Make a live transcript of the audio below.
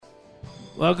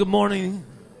Well, good morning.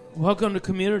 Welcome to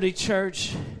Community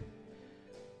Church.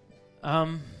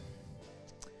 My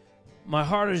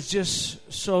heart is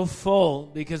just so full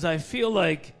because I feel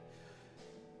like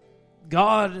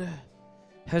God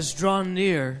has drawn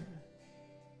near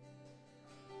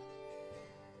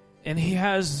and He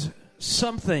has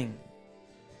something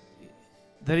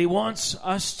that He wants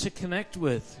us to connect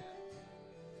with.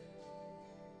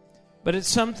 But it's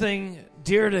something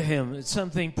dear to Him. It's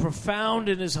something profound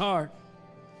in His heart.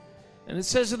 And it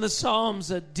says in the Psalms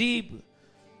that deep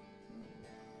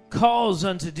calls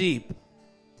unto deep.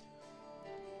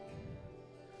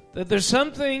 That there's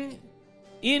something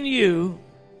in you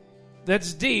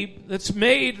that's deep, that's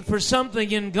made for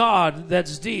something in God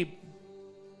that's deep.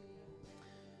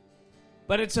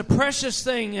 But it's a precious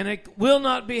thing and it will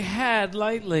not be had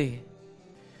lightly.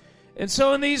 And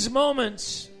so in these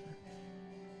moments,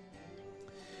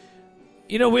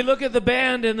 you know, we look at the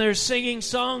band and they're singing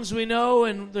songs we know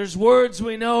and there's words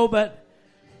we know, but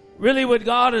really what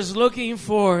God is looking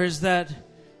for is that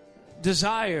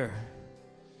desire.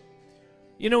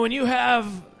 You know, when you have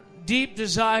deep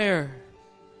desire,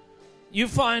 you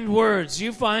find words,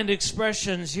 you find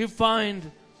expressions, you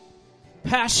find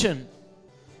passion.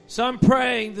 So I'm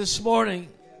praying this morning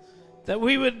that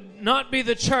we would not be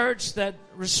the church that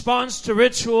responds to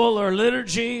ritual or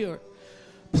liturgy or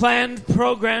planned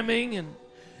programming, and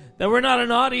that we're not an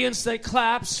audience that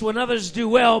claps when others do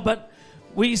well, but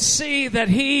we see that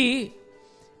He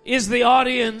is the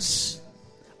audience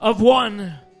of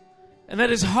one, and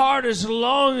that His heart is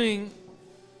longing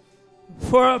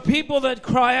for a people that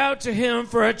cry out to Him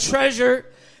for a treasure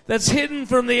that's hidden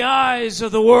from the eyes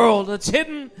of the world, that's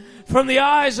hidden from the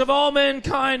eyes of all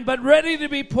mankind, but ready to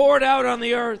be poured out on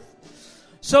the earth.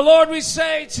 So, Lord, we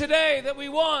say today that we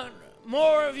want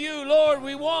more of You, Lord.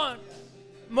 We want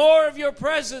more of Your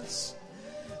presence.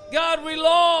 God, we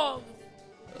long.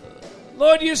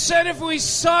 Lord, You said if we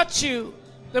sought You,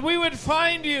 that we would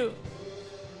find You.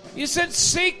 You said,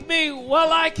 seek Me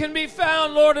while I can be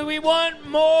found, Lord, and we want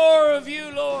more of You,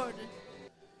 Lord.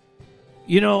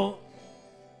 You know,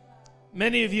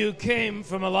 many of you came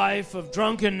from a life of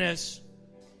drunkenness,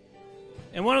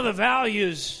 and one of the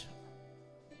values,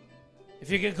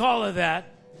 if you can call it that,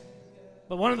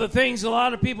 but one of the things a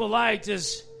lot of people liked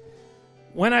is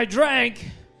when I drank,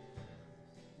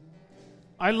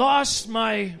 I lost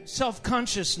my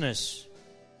self-consciousness.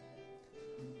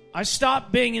 I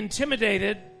stopped being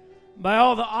intimidated by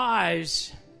all the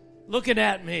eyes looking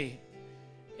at me.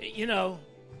 You know,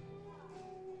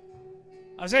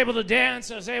 I was able to dance.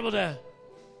 I was able to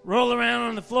roll around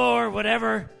on the floor,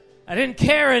 whatever. I didn't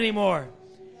care anymore.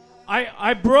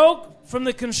 I broke from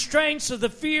the constraints of the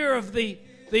fear of the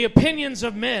opinions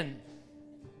of men.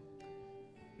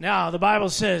 Now, the Bible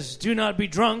says, do not be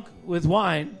drunk with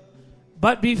wine,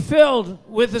 but be filled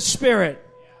with the Spirit.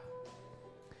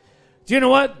 Do you know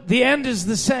what? The end is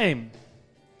the same.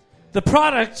 The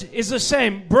product is the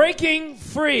same. Breaking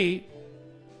free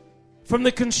from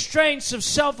the constraints of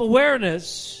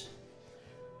self-awareness,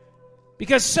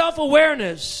 because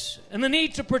self-awareness and the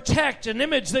need to protect an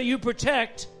image that you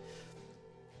protect,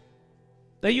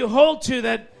 that you hold to,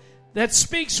 that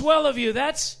speaks well of you,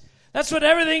 that's what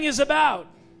everything is about.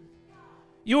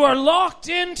 You are locked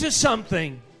into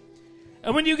something.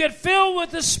 And when you get filled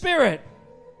with the Spirit,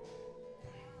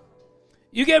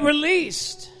 you get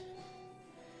released.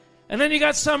 And then you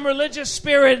got some religious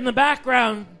spirit in the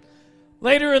background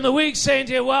later in the week saying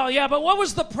to you, well, yeah, but what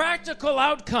was the practical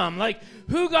outcome? Like,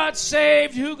 who got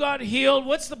saved? Who got healed?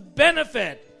 What's the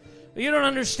benefit? You don't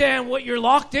understand what you're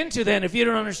locked into then if you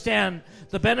don't understand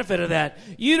the benefit of that.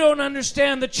 You don't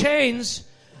understand the chains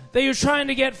that you're trying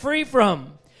to get free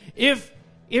from.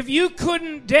 If you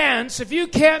couldn't dance, if you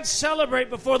can't celebrate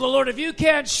before the Lord, if you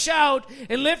can't shout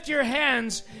and lift your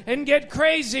hands and get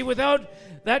crazy without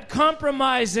that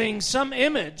compromising some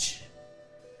image,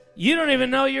 you don't even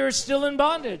know you're still in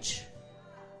bondage.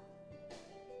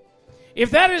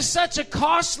 If that is such a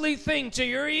costly thing to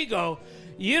your ego,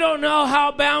 you don't know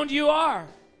how bound you are.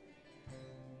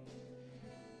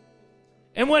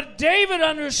 And what David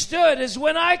understood is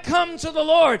when I come to the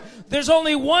Lord, there's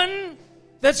only one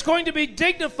that's going to be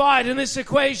dignified in this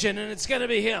equation, and it's going to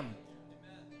be Him.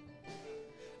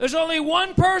 There's only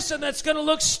one person that's going to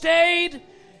look staid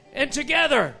and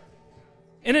together,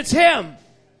 and it's Him.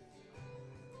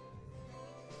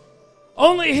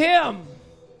 Only Him.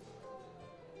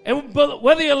 And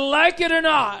whether you like it or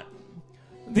not,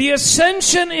 the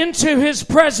ascension into His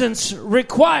presence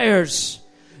requires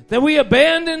that we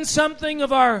abandon something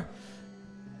of our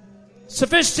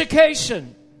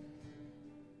sophistication.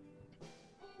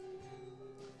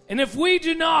 And if we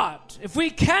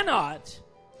cannot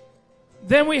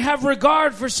then we have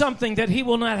regard for something that He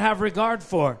will not have regard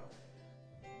for.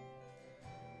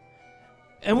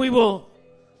 And we will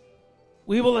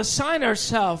assign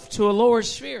ourselves to a lower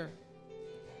sphere,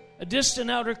 a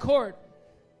distant outer court.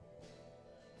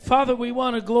 Father, we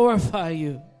want to glorify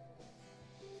You.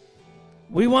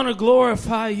 We want to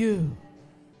glorify You.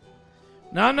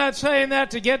 Now, I'm not saying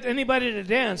that to get anybody to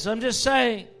dance. I'm just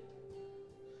saying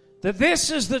that this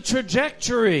is the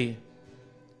trajectory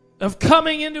of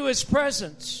coming into His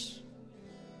presence.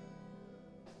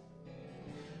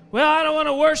 Well, I don't want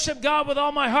to worship God with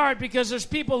all my heart because there's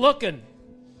people looking.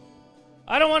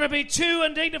 I don't want to be too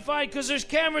undignified because there's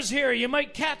cameras here. You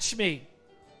might catch me.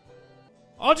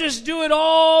 I'll just do it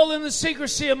all in the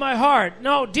secrecy of my heart.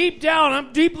 No, deep down,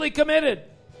 I'm deeply committed.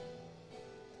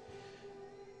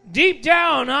 Deep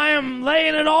down, I am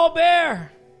laying it all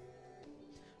bare.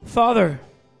 Father,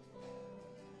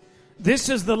 this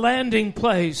is the landing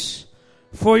place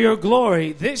for Your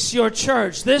glory. This, Your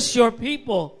church, this, Your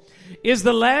people, is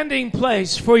the landing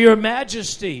place for Your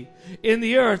majesty in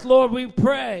the earth. Lord, we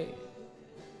pray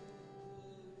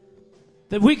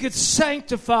that we could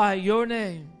sanctify Your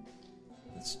name.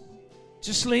 Let's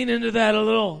just lean into that a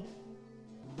little.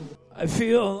 I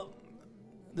feel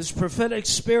this prophetic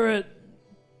spirit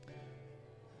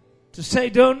to say,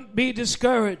 don't be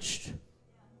discouraged.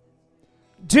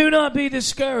 Do not be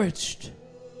discouraged.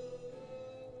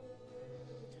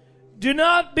 Do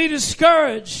not be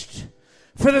discouraged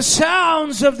for the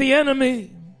sounds of the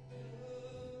enemy.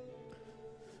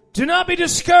 Do not be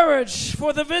discouraged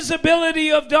for the visibility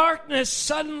of darkness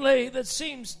suddenly that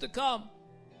seems to come.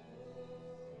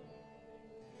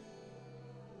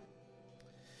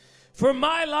 For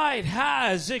my light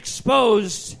has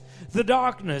exposed the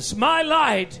darkness. My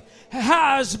light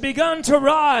has begun to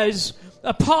rise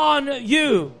upon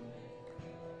you.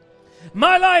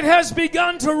 My light has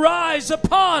begun to rise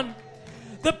upon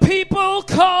the people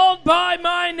called by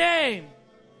my name.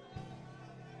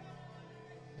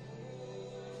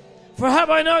 For have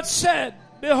I not said,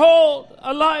 behold,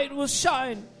 a light will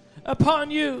shine upon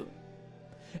you,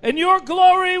 and your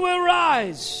glory will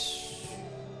rise.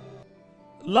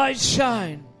 Light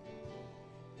shine.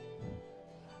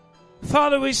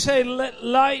 Father, we say, let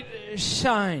light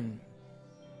shine.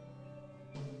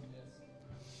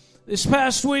 This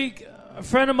past week, a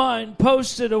friend of mine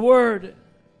posted a word,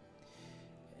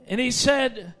 and he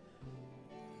said,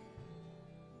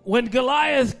 when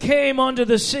Goliath came onto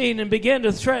the scene and began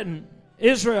to threaten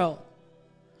Israel,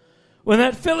 when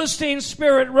that Philistine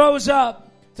spirit rose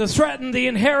up to threaten the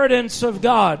inheritance of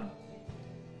God,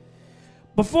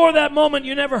 before that moment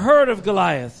you never heard of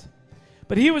Goliath.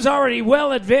 But he was already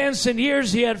well advanced in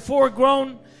years. He had 4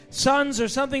 grown sons or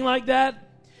something like that.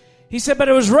 He said, but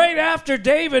it was right after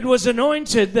David was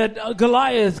anointed that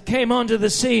Goliath came onto the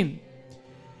scene.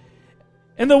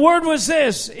 And the word was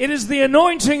this: it is the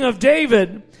anointing of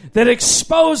David that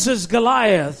exposes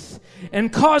Goliath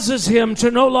and causes him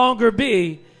to no longer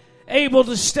be able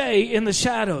to stay in the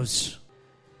shadows.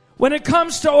 When it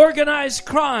comes to organized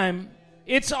crime,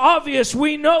 it's obvious,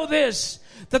 we know this,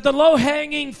 that the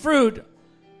low-hanging fruit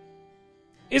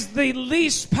is the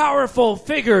least powerful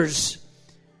figures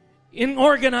in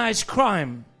organized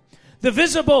crime. The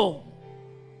visible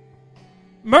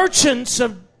merchants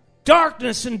of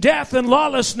darkness and death and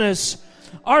lawlessness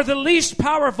are the least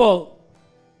powerful.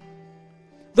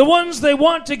 The ones they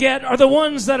want to get are the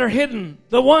ones that are hidden,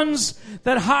 the ones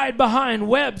that hide behind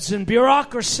webs and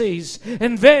bureaucracies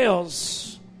and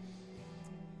veils.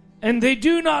 And they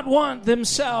do not want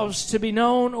themselves to be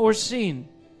known or seen.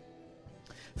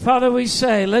 Father, we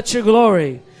say, let your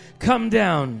glory come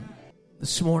down.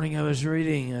 This morning I was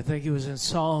reading, I think it was in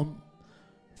Psalm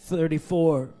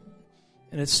 34,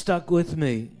 and it stuck with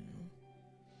me.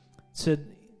 It said,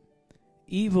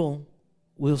 evil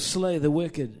will slay the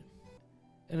wicked.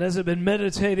 And as I've been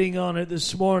meditating on it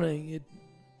this morning, it,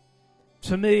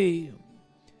 to me,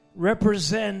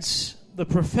 represents the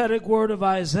prophetic word of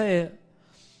Isaiah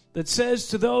that says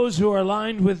to those who are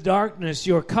aligned with darkness,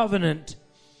 your covenant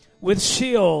with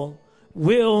Sheol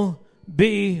will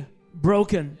be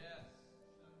broken.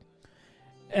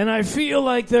 And I feel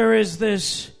like there is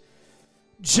this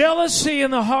jealousy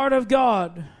in the heart of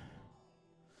God,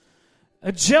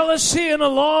 a jealousy and a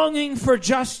longing for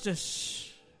justice.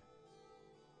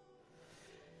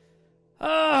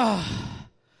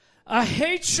 A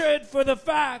hatred for the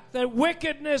fact that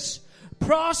wickedness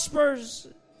prospers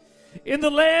in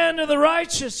the land of the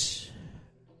righteous.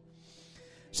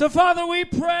 So, Father, we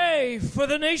pray for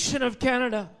the nation of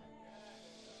Canada.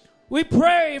 We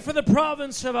pray for the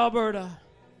province of Alberta.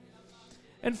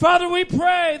 And, Father, we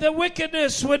pray that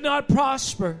wickedness would not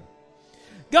prosper.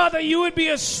 God, that you would be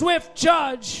a swift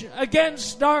judge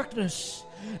against darkness,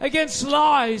 against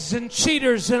lies and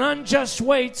cheaters and unjust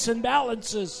weights and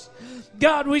balances.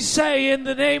 God, we say in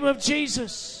the name of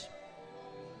Jesus,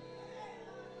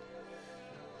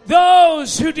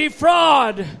 those who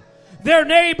defraud their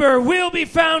neighbor will be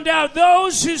found out.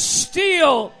 Those who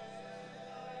steal,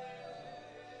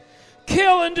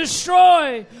 kill, and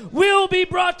destroy will be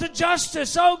brought to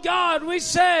justice. Oh God, we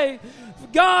say,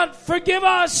 God, forgive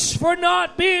us for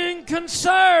not being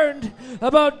concerned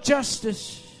about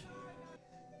justice.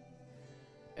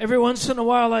 Every once in a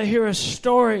while I hear a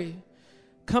story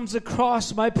comes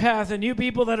across my path, and you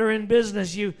people that are in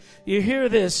business, you hear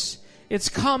this. It's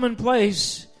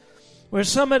commonplace where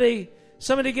somebody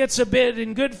gets a bid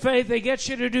in good faith, they get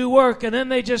you to do work, and then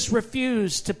they just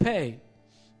refuse to pay.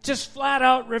 Just flat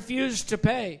out refuse to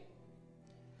pay.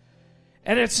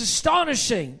 And it's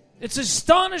astonishing. It's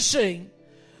astonishing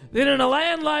that in a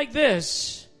land like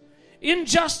this,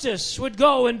 injustice would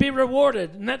go and be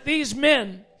rewarded, and that these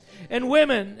men and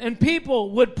women and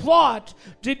people would plot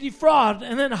to defraud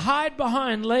and then hide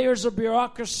behind layers of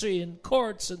bureaucracy and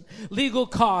courts and legal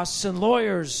costs and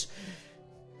lawyers.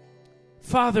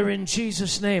 Father, in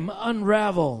Jesus' name,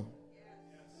 unravel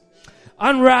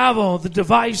the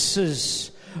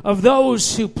devices of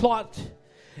those who plot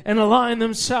and align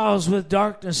themselves with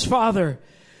darkness. Father,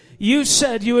 you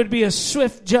said you would be a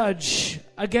swift judge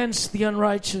against the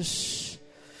unrighteous.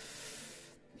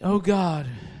 Oh God,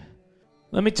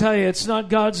 let me tell you, it's not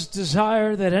God's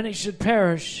desire that any should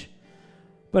perish,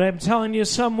 but I'm telling you,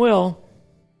 some will.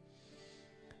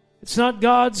 It's not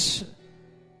God's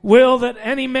will that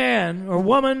any man or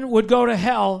woman would go to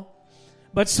hell,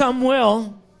 but some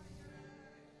will.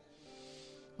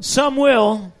 Some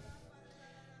will.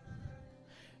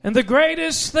 And the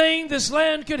greatest thing this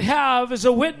land could have is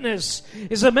a witness,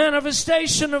 is a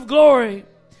manifestation of glory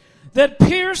that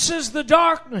pierces the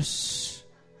darkness,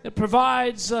 that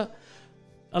provides a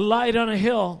light on a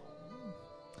hill,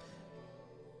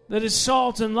 that is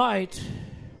salt and light.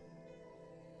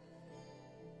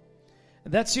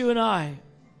 And that's you and I.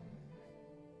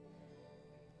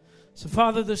 So,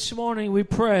 Father, this morning we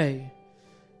pray,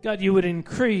 God, you would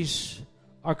increase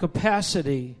our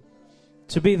capacity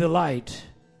to be the light.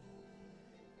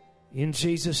 In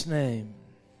Jesus' name.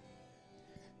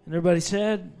 And everybody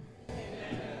said,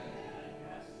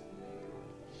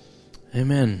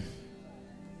 Amen.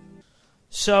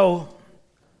 So,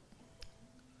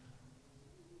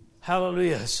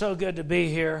 hallelujah. So good to be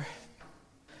here.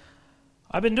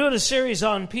 I've been doing a series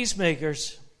on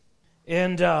peacemakers,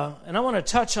 and I want to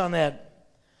touch on that,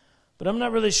 but I'm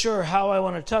not really sure how I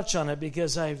want to touch on it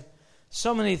because I've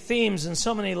so many themes and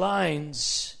so many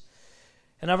lines.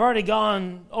 And I've already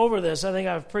gone over this. I think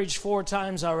I've preached 4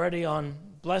 times already on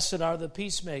blessed are the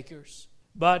peacemakers.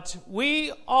 But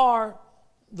we are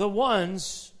the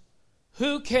ones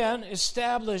who can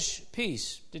establish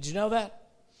peace. Did you know that?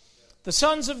 The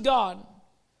sons of God.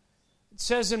 It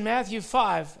says in Matthew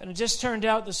 5, and it just turned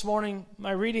out this morning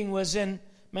my reading was in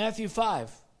Matthew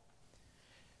 5.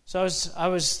 So I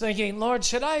was thinking, Lord,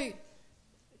 should I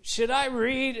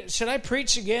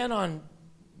preach again on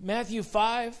Matthew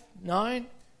 5:9,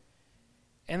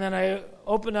 and then I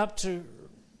opened up to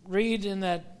read in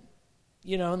that,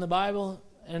 in the Bible,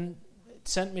 and it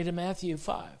sent me to Matthew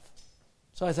 5.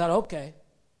 So I thought, okay,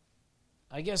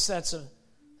 I guess that's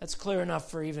clear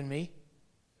enough for even me.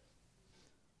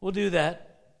 We'll do that.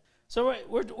 So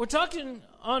we're talking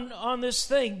on this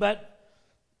thing, but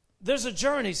there's a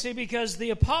journey, see, because the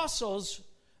apostles,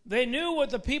 they knew what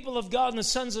the people of God and the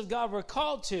sons of God were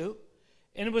called to,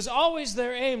 and it was always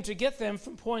their aim to get them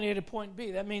from point A to point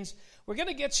B. That means we're going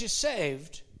to get you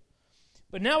saved,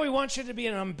 but now we want you to be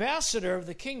an ambassador of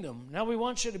the kingdom. Now we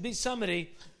want you to be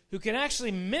somebody who can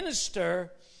actually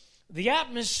minister the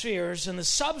atmospheres and the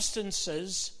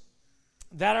substances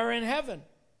that are in heaven.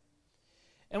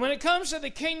 And when it comes to the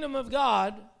kingdom of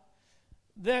God,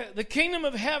 the kingdom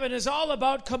of heaven is all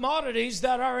about commodities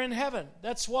that are in heaven.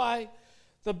 That's why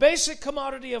the basic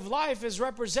commodity of life is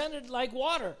represented like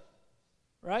water.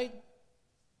 Right?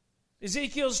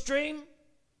 Ezekiel's dream.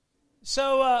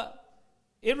 So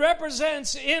it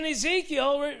represents in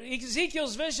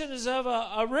Ezekiel's vision is of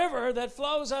a river that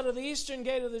flows out of the eastern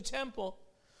gate of the temple.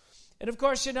 And of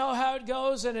course, you know how it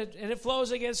goes, and it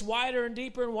flows against wider and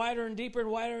deeper and wider and deeper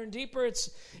and wider and deeper.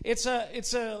 It's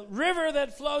a river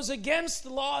that flows against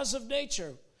the laws of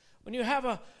nature. When you have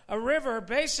a river,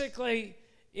 basically,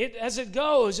 as it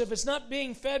goes, if it's not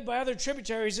being fed by other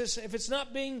tributaries, if it's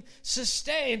not being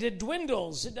sustained, it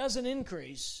dwindles. It doesn't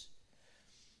increase.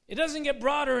 It doesn't get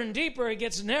broader and deeper. It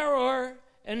gets narrower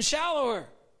and shallower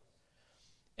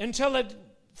until it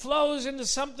flows into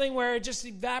something where it just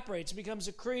evaporates, becomes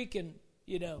a creek, and,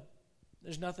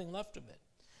 there's nothing left of it.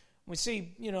 We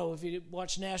see, if you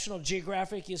watch National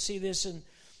Geographic, you see this, and,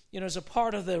 as a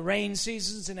part of the rain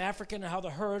seasons in Africa and how the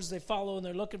herds, they follow and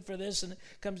they're looking for this, and it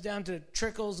comes down to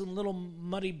trickles and little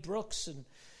muddy brooks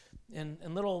and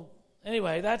little,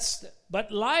 anyway,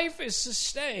 but life is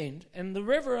sustained, and the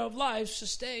river of life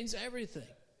sustains everything.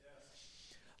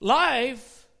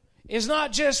 Life is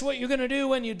not just what you're going to do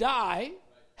when you die,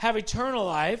 have eternal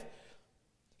life.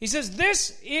 He says,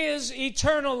 this is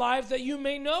eternal life, that you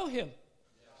may know him.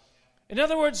 In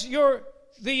other words,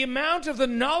 the amount of the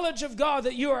knowledge of God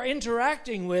that you are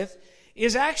interacting with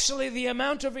is actually the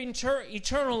amount of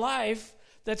eternal life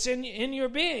that's in your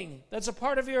being. That's a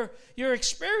part of your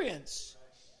experience.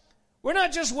 We're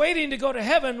not just waiting to go to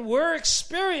heaven. We're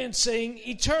experiencing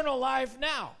eternal life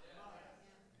now.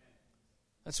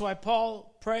 That's why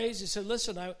Paul prays. He said,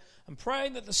 listen, I'm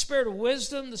praying that the spirit of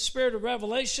wisdom, the spirit of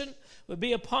revelation would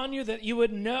be upon you, that you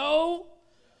would know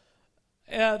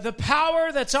the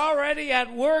power that's already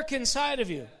at work inside of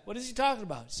you. What is he talking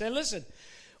about? He said, listen,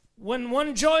 when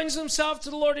one joins himself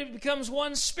to the Lord, he becomes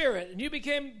one spirit. And you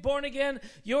became born again.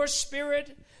 Your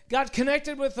spirit got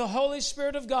connected with the Holy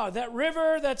Spirit of God. That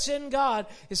river that's in God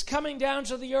is coming down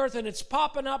to the earth, and it's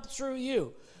popping up through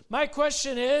you. My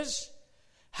question is,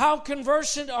 how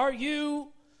conversant are you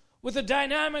with the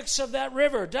dynamics of that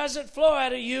river? Does it flow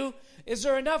out of you? Is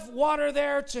there enough water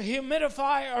there to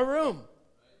humidify a room?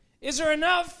 Is there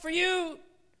enough for you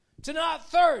to not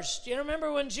thirst? You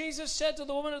remember when Jesus said to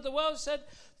the woman at the well, said,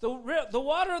 the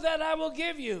water that I will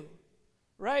give you,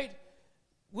 right,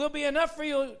 will be enough for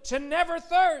you to never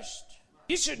thirst.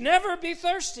 You should never be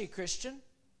thirsty, Christian.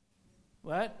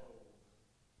 What?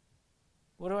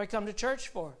 What do I come to church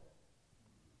for?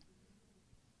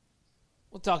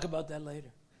 We'll talk about that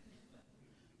later.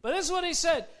 But this is what he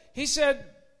said. He said,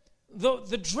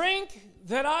 the drink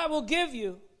that I will give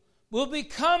you will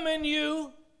become in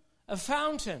you a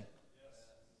fountain.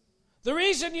 The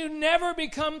reason you never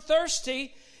become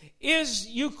thirsty is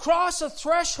you cross a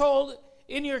threshold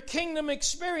in your kingdom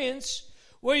experience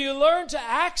where you learn to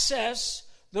access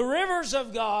the rivers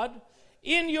of God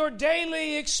in your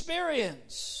daily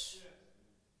experience.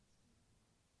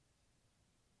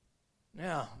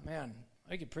 Now, man,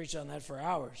 I could preach on that for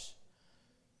hours.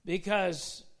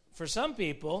 Because for some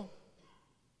people,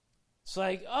 it's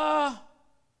like,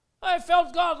 I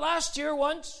felt God last year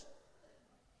once.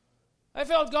 I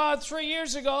felt God 3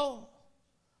 years ago.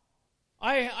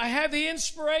 I had the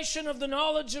inspiration of the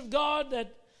knowledge of God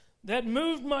that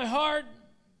moved my heart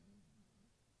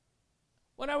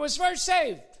when I was first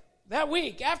saved, that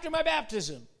week after my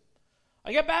baptism.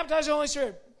 I got baptized in the Holy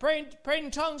Spirit, prayed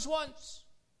in tongues once.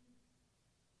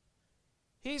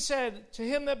 He said, to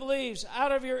him that believes,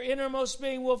 out of your innermost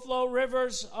being will flow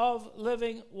rivers of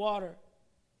living water.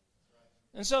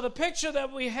 And so the picture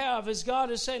that we have is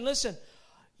God is saying, listen,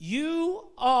 you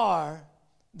are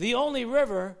the only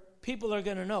river people are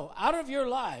going to know. Out of your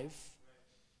life,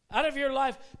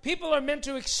 people are meant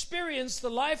to experience the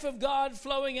life of God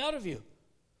flowing out of you.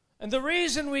 And the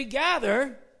reason we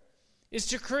gather is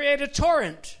to create a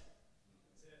torrent.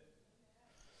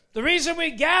 The reason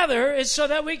we gather is so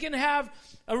that we can have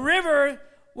a river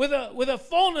with a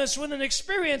fullness, with an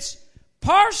experience,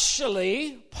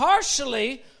 partially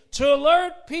to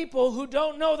alert people who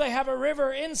don't know they have a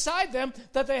river inside them,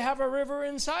 that they have a river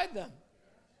inside them.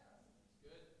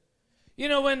 You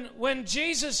know, when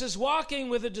Jesus is walking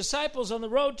with the disciples on the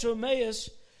road to Emmaus,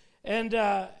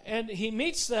 and he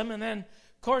meets them, and then,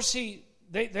 of course, they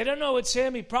don't know it's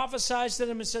him. He prophesies to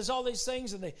them and says all these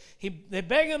things, and they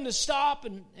beg him to stop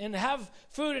and have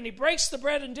food, and he breaks the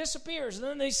bread and disappears. And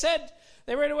then they said,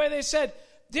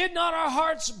 did not our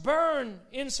hearts burn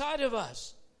inside of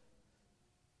us?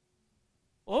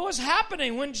 What was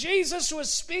happening when Jesus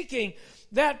was speaking?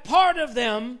 That part of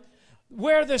them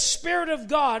where the Spirit of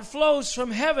God flows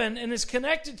from heaven and is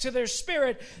connected to their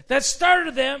spirit, that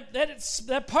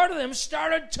part of them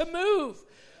started to move.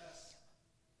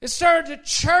 It started to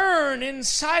churn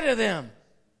inside of them.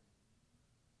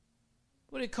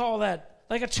 What do you call that?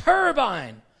 Like a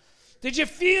turbine. Did you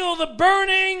feel the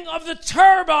burning of the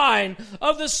turbine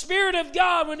of the Spirit of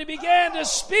God when He began to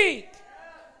speak?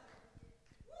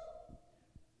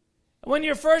 When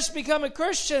you first become a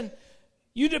Christian,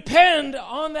 you depend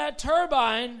on that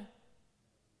turbine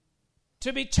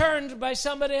to be turned by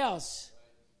somebody else.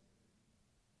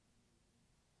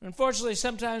 Unfortunately,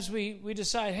 sometimes we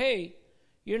decide, hey,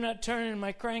 you're not turning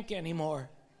my crank anymore.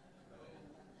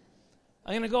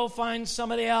 I'm going to go find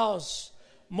somebody else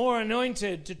more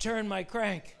anointed to turn my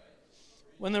crank.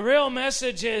 When the real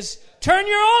message is, turn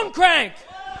your own crank.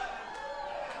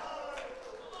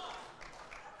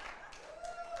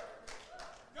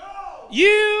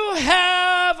 You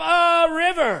have a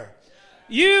river.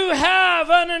 You have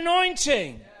an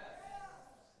anointing.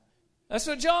 That's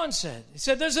what John said. He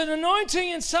said, there's an anointing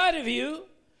inside of you,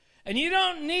 and you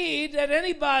don't need that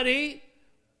anybody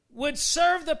would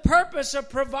serve the purpose of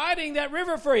providing that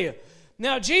river for you.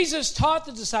 Now, Jesus taught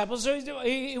the disciples, so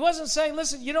he wasn't saying,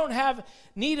 listen, you don't have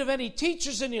need of any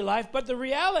teachers in your life, but the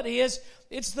reality is,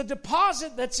 it's the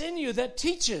deposit that's in you that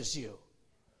teaches you.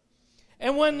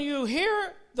 And when you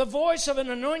hear the voice of an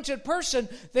anointed person,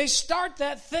 they start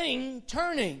that thing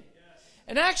turning.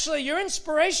 And actually, your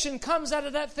inspiration comes out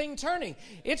of that thing turning.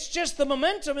 It's just the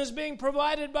momentum is being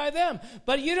provided by them.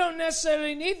 But you don't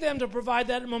necessarily need them to provide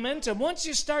that momentum. Once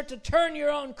you start to turn your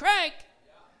own crank,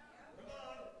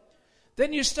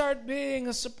 then you start being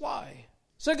a supply.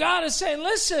 So God is saying,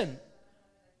 listen,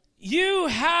 you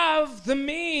have the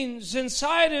means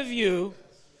inside of you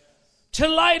to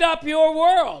light up your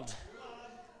world.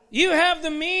 You have the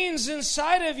means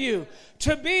inside of you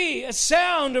to be a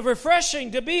sound of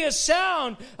refreshing, to be a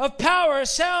sound of power, a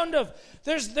sound of,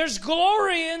 there's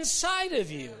glory inside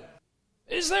of you.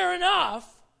 Is there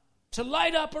enough to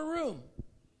light up a room?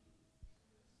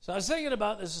 So I was thinking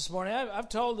about this morning. I've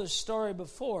told this story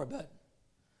before, but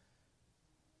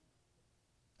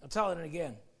I'll tell it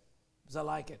again because I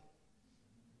like it.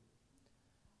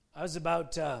 I was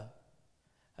about, I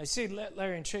see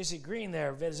Larry and Tracy Green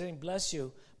there visiting, bless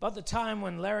you. About the time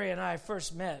when Larry and I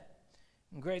first met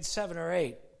in grade 7 or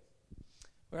 8.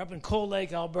 We're up in Cold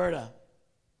Lake, Alberta.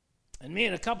 And me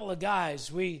and a couple of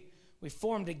guys, we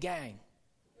formed a gang.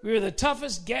 We were the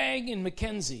toughest gang in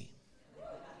Mackenzie.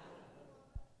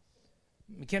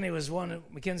 Mackenzie is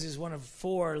one of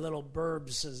 4 little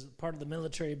burbs as part of the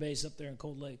military base up there in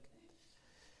Cold Lake.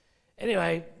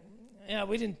 Anyway,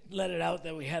 we didn't let it out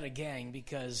that we had a gang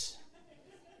because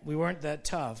we weren't that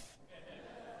tough.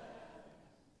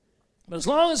 But as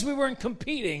long as we weren't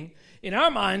competing, in our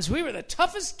minds, we were the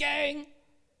toughest gang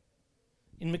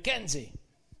in Mackenzie.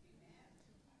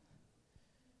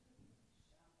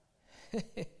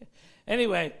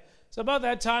 Anyway, so about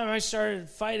that time, I started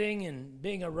fighting and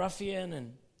being a ruffian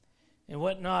and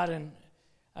whatnot. And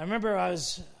I remember I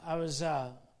was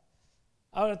out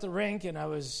at the rink, and I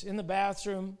was in the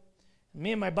bathroom. And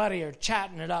me and my buddy are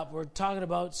chatting it up. We're talking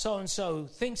about so-and-so who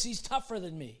thinks he's tougher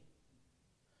than me.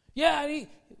 Yeah,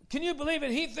 can you believe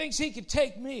it? He thinks he could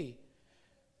take me.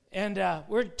 And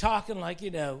we're talking like,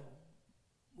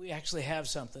 we actually have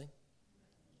something.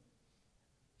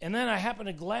 And then I happen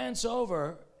to glance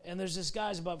over, and there's this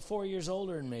guy's about 4 years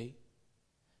older than me.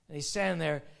 And he's standing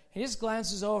there. He just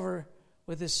glances over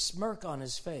with this smirk on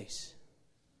his face.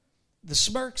 The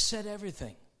smirk said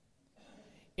everything.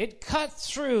 It cut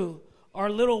through our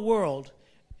little world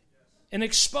and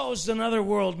exposed another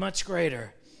world much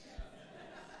greater.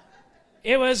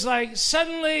 It was like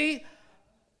suddenly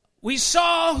we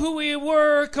saw who we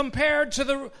were compared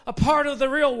to a part of the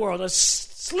real world, a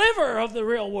sliver of the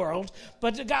real world,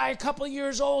 but a guy a couple of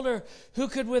years older who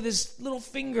could, with his little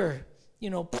finger,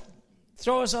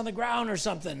 throw us on the ground or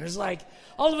something. It's like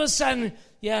all of a sudden,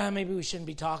 maybe we shouldn't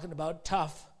be talking about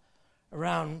tough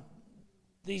around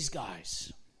these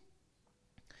guys.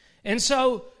 And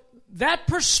so that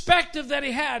perspective that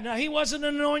he had, now he wasn't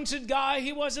an anointed guy,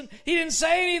 he didn't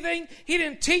say anything, he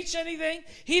didn't teach anything,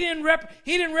 he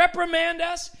didn't reprimand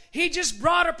us, he just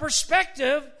brought a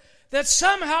perspective that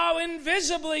somehow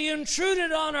invisibly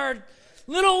intruded on our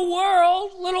little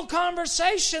world, little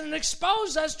conversation, and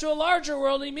exposed us to a larger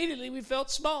world. Immediately we felt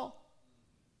small.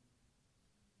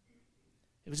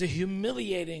 It was a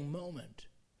humiliating moment.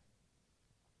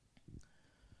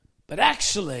 But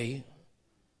actually,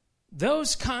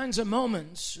 those kinds of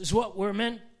moments is what we're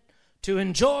meant to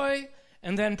enjoy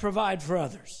and then provide for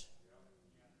others.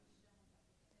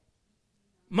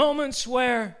 Moments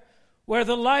where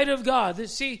the light of God,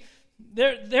 see,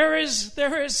 there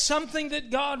is something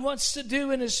that God wants to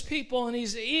do in His people, and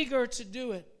He's eager to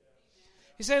do it.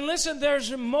 He's saying, listen,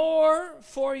 there's more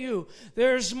for you.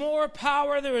 There's more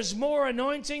power. There is more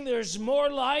anointing. There's more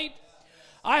light.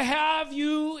 I have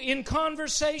you in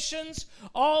conversations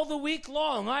all the week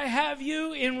long. I have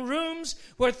you in rooms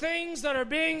where things that are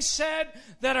being said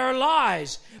that are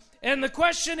lies. And the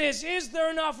question is there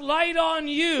enough light on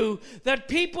you that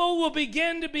people will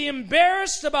begin to be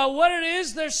embarrassed about what it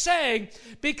is they're saying,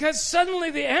 because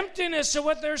suddenly the emptiness of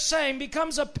what they're saying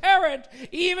becomes apparent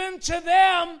even to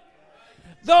them,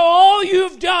 though all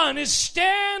you've done is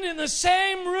stand in the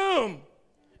same room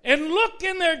and look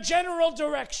in their general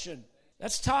direction.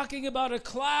 That's talking about a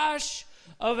clash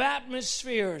of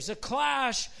atmospheres, a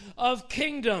clash of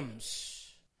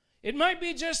kingdoms. It might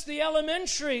be just the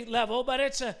elementary level, but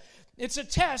it's a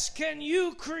test. Can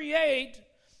you create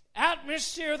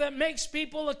atmosphere that makes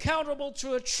people accountable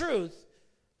to a truth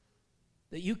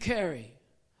that you carry.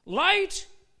 Light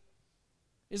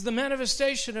is the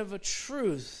manifestation of a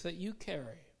truth that you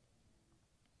carry.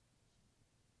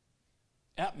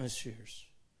 Atmospheres.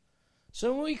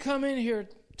 So when we come in here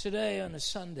today on a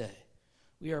Sunday,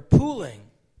 we are pooling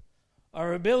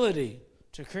our ability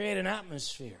to create an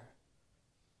atmosphere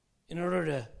in order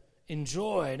to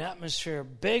enjoy an atmosphere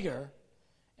bigger.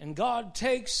 And God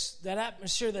takes that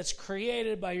atmosphere that's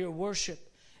created by your worship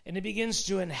and He begins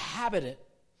to inhabit it.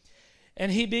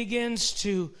 And He begins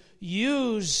to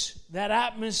use that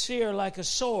atmosphere like a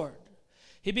sword.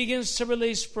 He begins to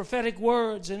release prophetic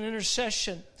words and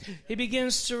intercession. He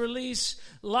begins to release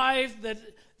life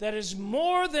that is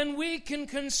more than we can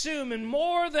consume and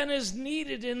more than is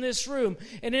needed in this room.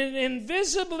 And it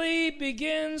invisibly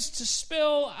begins to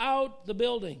spill out the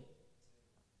building.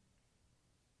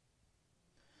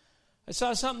 I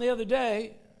saw something the other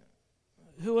day.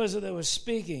 Who was it that was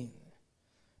speaking?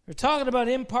 We're talking about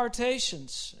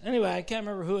impartations. Anyway, I can't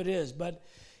remember who it is, but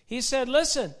he said,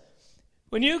 listen,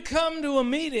 when you come to a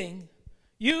meeting,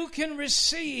 you can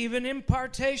receive an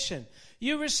impartation.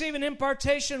 You receive an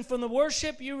impartation from the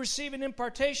worship. You receive an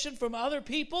impartation from other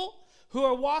people who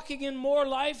are walking in more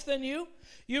life than you.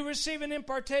 You receive an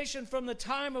impartation from the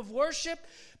time of worship,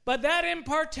 but that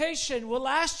impartation will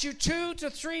last you 2 to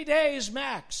 3 days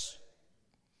max.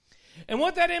 And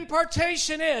what that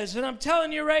impartation is, and I'm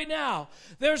telling you right now,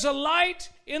 there's a light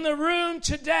in the room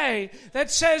today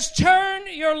that says, turn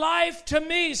your life to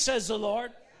me, says the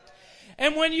Lord.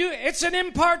 And when it's an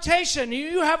impartation,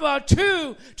 you have a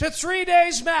 2 to 3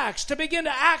 days max to begin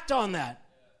to act on that.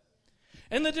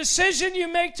 And the decision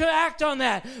you make to act on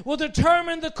that will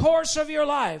determine the course of your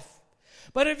life.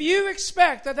 But if you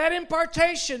expect that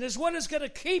impartation is what is going to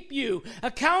keep you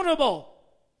accountable,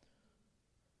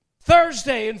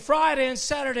 Thursday and Friday and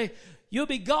Saturday, you'll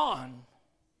be gone.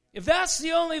 If that's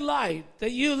the only light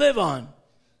that you live on.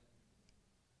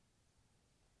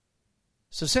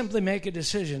 So simply make a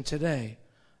decision today.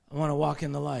 I want to walk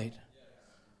in the light.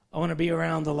 I want to be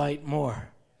around the light more.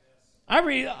 I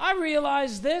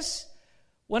realized this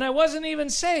when I wasn't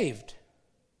even saved.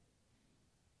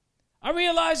 I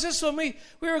realized this when we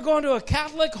were going to a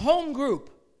Catholic home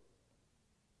group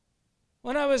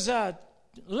when I was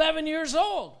 11 years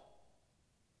old.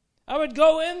 I would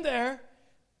go in there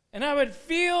and I would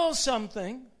feel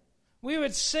something. We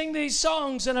would sing these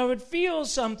songs and I would feel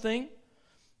something.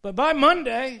 But by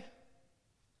Monday,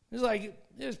 it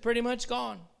was pretty much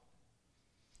gone.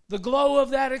 The glow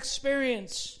of that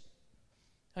experience.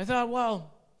 I thought,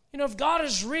 well, if God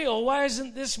is real, why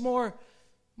isn't this more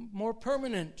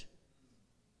permanent?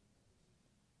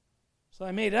 So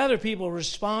I made other people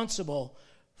responsible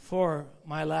for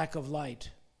my lack of light.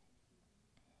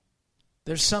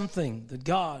 There's something that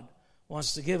God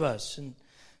wants to give us. And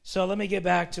so let me get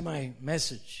back to my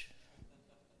message.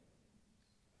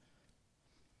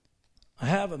 I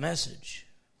have a message.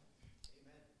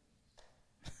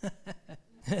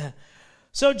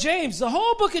 So James, the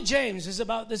whole book of James is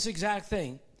about this exact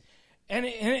thing. And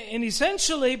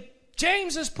essentially,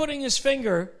 James is putting his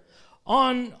finger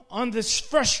on the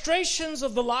frustrations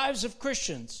of the lives of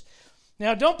Christians.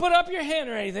 Now, don't put up your hand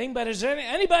or anything, but has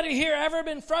anybody here ever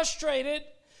been frustrated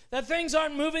that things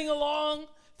aren't moving along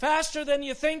faster than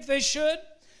you think they should?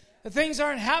 That things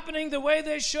aren't happening the way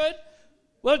they should?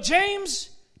 Well, James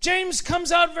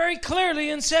comes out very clearly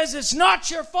and says, it's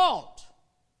not your fault.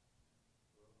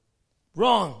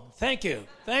 Wrong. Thank you.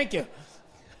 I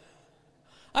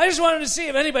just wanted to see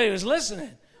if anybody was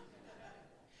listening.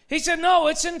 He said, no,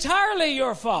 it's entirely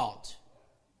your fault.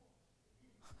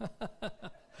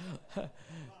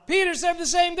 Peter said the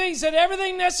same thing. He said,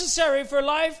 everything necessary for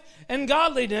life and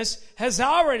godliness has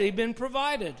already been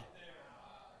provided.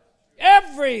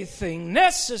 Everything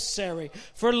necessary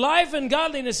for life and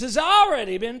godliness has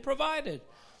already been provided.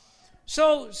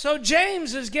 So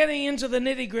James is getting into the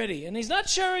nitty-gritty. And he's not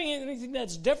sharing anything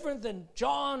that's different than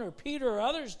John or Peter or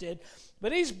others did.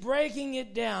 But he's breaking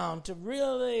it down to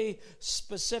really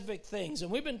specific things. And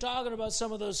we've been talking about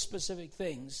some of those specific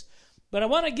things. But I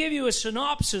want to give you a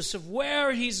synopsis of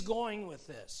where he's going with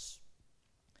this.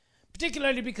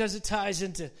 Particularly because it ties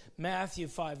into Matthew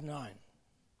 5:9.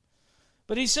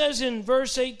 But he says in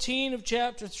verse 18 of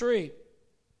chapter 3,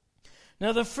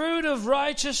 now the fruit of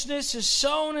righteousness is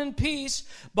sown in peace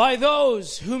by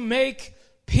those who make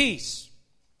peace.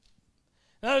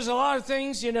 Now there's a lot of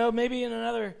things, maybe in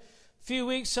another few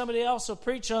weeks somebody else will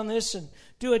preach on this and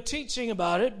do a teaching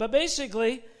about it. But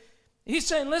basically, he's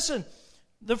saying, listen,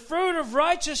 the fruit of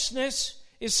righteousness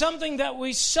is something that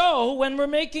we sow when we're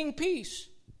making peace.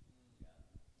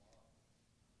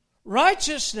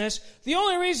 Righteousness, the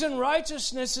only reason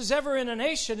righteousness is ever in a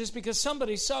nation is because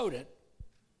somebody sowed it.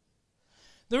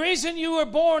 The reason you were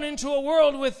born into a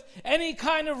world with any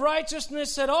kind of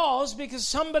righteousness at all is because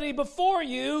somebody before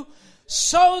you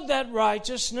sowed that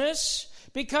righteousness,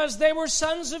 because they were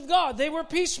sons of God. They were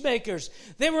peacemakers.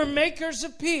 They were makers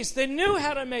of peace. They knew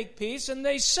how to make peace, and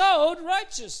they sowed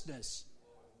righteousness.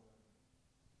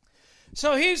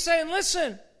 So he's saying,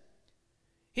 listen,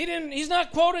 he's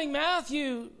not quoting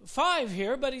Matthew 5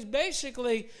 here, but he's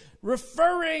basically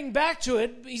referring back to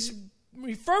it. He's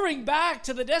referring back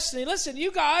to the destiny. Listen,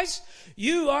 you guys,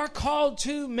 you are called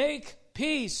to make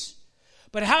peace.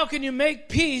 But how can you make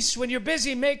peace when you're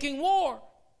busy making war?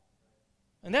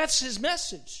 And that's his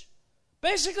message.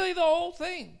 Basically the whole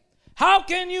thing. How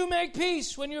can you make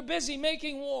peace when you're busy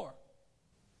making war?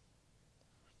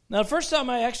 Now, the first time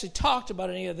I actually talked about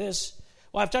any of this,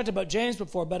 well, I've talked about James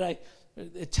before, but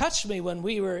it touched me when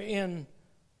we were in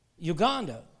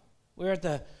Uganda. We were at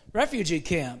the refugee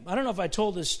camp. I don't know if I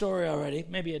told this story already.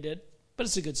 Maybe I did, but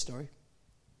it's a good story.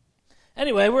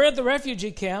 Anyway, we're at the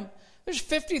refugee camp. There's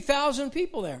 50,000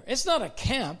 people there. It's not a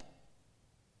camp.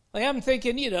 Like, I'm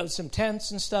thinking, some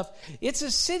tents and stuff. It's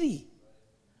a city.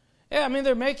 Yeah, I mean,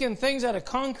 they're making things out of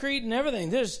concrete and everything.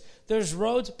 There's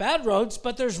roads, bad roads,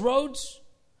 but there's roads.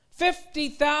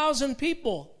 50,000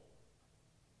 people.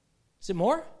 Is it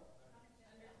more?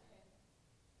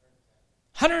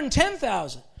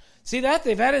 110,000. See that?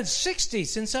 They've added 60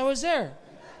 since I was there.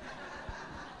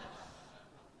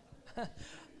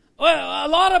 Well, a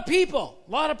lot of people.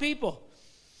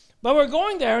 But we're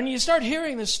going there, and you start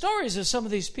hearing the stories of some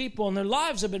of these people, and their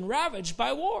lives have been ravaged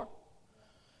by war.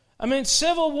 I mean,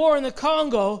 civil war in the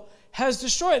Congo has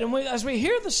destroyed. And as we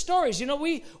hear the stories,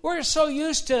 we're so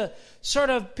used to sort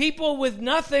of people with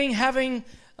nothing having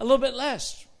a little bit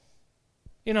less.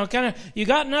 You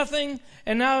got nothing,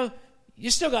 and now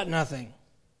you still got nothing.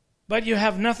 But you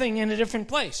have nothing in a different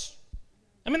place.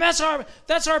 I mean, that's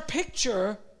our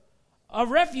picture of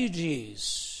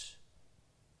refugees.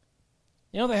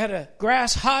 They had a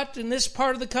grass hut in this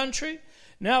part of the country.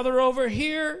 Now they're over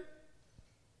here,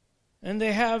 and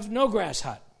they have no grass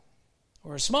hut,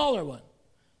 or a smaller one.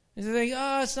 And they think,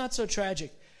 it's not so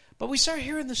tragic. But we start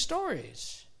hearing the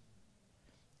stories.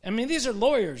 I mean, these are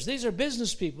lawyers. These are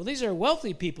business people. These are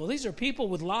wealthy people. These are people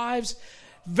with lives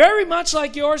very much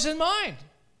like yours and mine.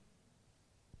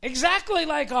 Exactly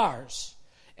like ours.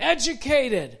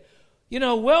 Educated.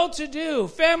 Well-to-do,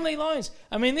 family lines.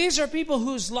 I mean, these are people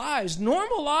whose lives,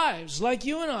 normal lives, like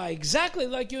you and I, exactly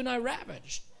like you and I,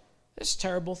 ravaged. This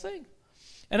terrible thing.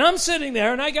 And I'm sitting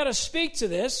there, and I got to speak to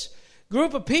this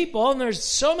group of people, and there's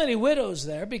so many widows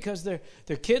there because their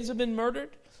kids have been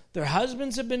murdered, their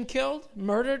husbands have been killed,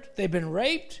 murdered, they've been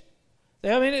raped.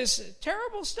 It's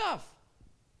terrible stuff.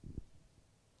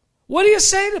 What do you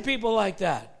say to people like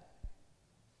that?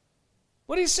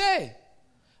 What do you say?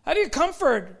 How do you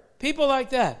comfort people like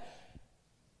that?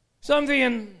 So I'm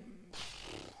thinking,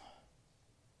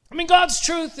 God's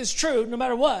truth is true no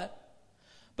matter what.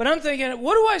 But I'm thinking,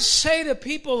 what do I say to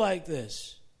people like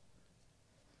this?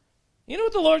 You know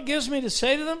what the Lord gives me to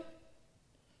say to them?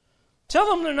 Tell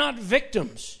them they're not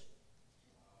victims.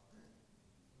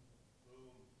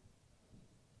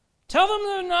 Tell them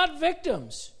they're not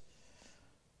victims.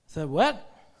 I said, what?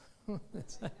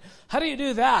 How do you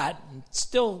do that and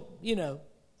still,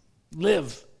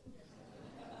 live?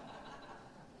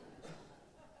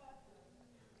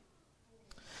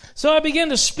 So I began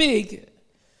to speak,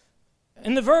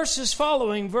 and the verses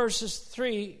following, verse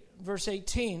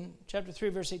 18, chapter 3,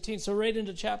 verse 18, so right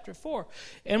into chapter 4.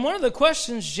 And one of the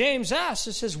questions James asks,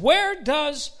 it says, where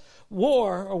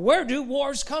do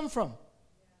wars come from?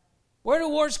 Where do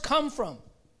wars come from?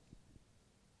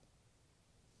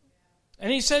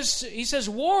 And he says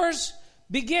wars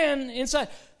begin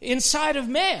inside of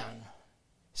man.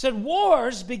 He said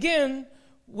wars begin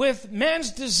with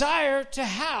man's desire to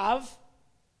have.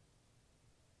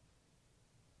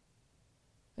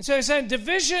 And so he's saying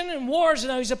division and wars,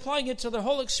 and now he's applying it to the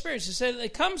whole experience. He said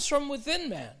it comes from within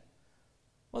man.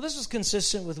 Well, this is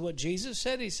consistent with what Jesus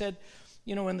said. He said,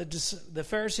 when the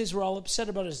Pharisees were all upset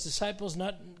about his disciples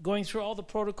not going through all the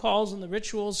protocols and the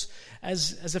rituals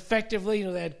as effectively,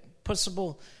 they had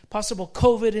possible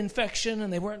COVID infection,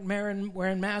 and they weren't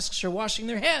wearing masks or washing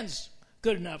their hands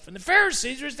good enough. And the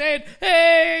Pharisees were saying,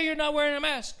 hey, you're not wearing a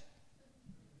mask.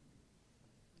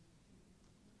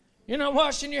 You're not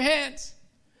washing your hands.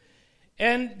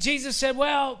 And Jesus said,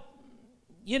 well,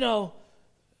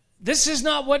 this is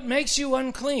not what makes you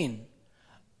unclean.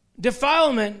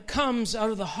 Defilement comes out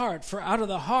of the heart, for out of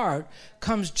the heart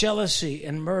comes jealousy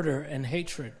and murder and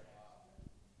hatred.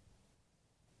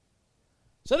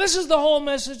 So this is the whole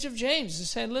message of James. He's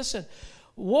saying, listen,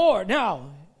 war.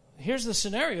 Now, here's the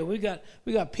scenario. We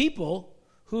got people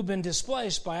who've been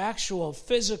displaced by actual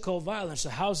physical violence.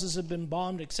 The houses have been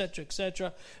bombed, etc.,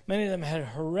 etc. Many of them had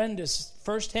horrendous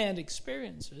first-hand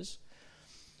experiences.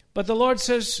 But the Lord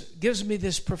gives me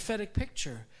this prophetic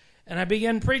picture. And I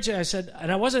began preaching. I said,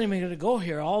 and I wasn't even going to go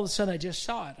here. All of a sudden, I just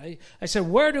saw it. I said,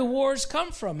 where do wars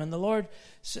come from? And the Lord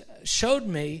showed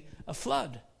me a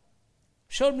flood.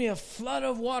 Showed me a flood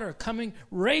of water coming,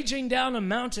 raging down a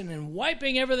mountain and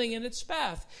wiping everything in its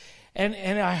path. And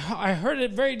I heard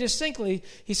it very distinctly.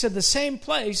 He said, the same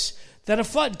place that a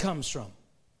flood comes from.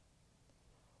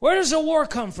 Where does a war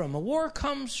come from? A war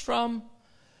comes from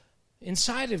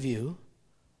inside of you.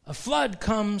 A flood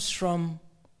comes from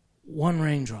one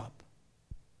raindrop,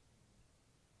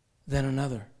 then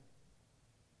another,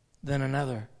 then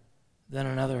another, then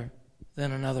another,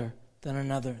 then another, then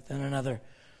another, then another.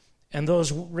 And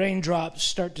those raindrops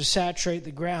start to saturate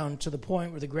the ground to the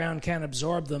point where the ground can't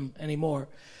absorb them anymore.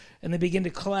 And they begin to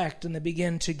collect and they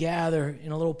begin to gather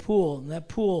in a little pool. And that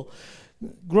pool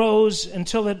grows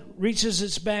until it reaches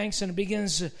its banks and it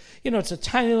begins to, it's a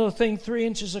tiny little thing 3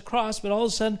 inches across, but all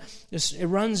of a sudden it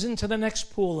runs into the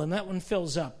next pool and that one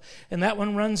fills up. And that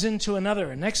one runs into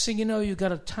another. And next thing you know, you've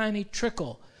got a tiny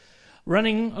trickle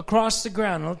running across the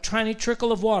ground, a tiny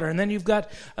trickle of water. And then you've got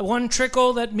one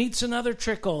trickle that meets another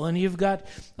trickle. And you've got,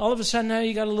 all of a sudden now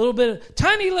you got a little bit,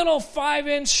 tiny little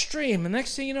 5-inch stream. And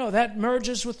next thing you know, that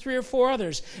merges with 3 or 4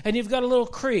 others. And you've got a little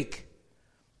creek.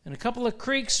 And a couple of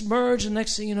creeks merge, and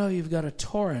next thing you know, you've got a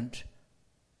torrent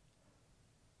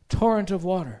of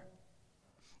water.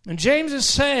 And James is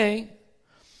saying,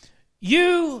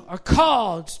 you are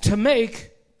called to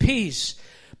make peace,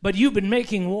 but you've been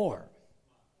making war.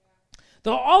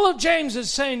 All of James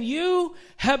is saying, you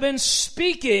have been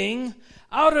speaking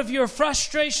out of your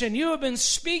frustration. You have been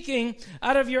speaking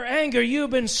out of your anger. You have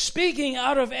been speaking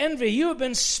out of envy. You have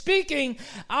been speaking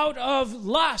out of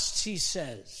lust, he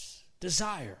says.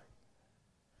 Desire.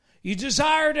 You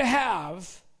desire to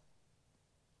have.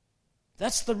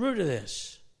 That's the root of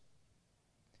this.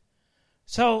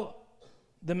 So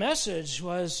the message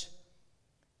was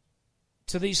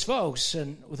to these folks,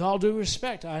 and with all due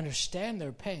respect, I understand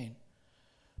their pain.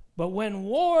 But when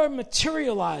war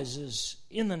materializes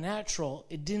in the natural,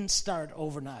 it didn't start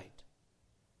overnight.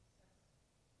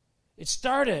 It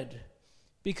started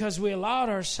because we allowed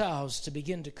ourselves to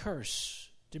begin to curse,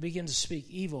 to begin to speak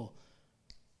evil.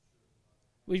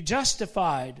 We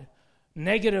justified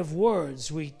negative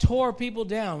words. We tore people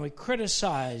down. We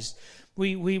criticized.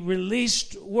 We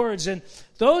released words. And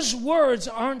those words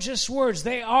aren't just words.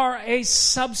 They are a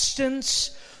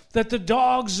substance that the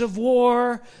dogs of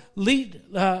war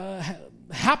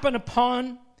happen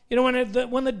upon.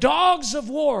 When the dogs of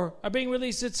war are being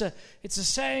released, it's a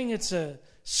saying, it's a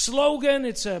slogan,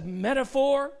 it's a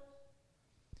metaphor.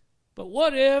 But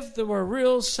what if there were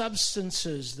real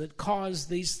substances that caused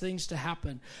these things to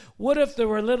happen? What if there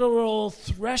were literal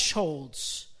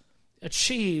thresholds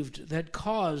achieved that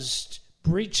caused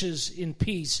breaches in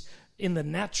peace in the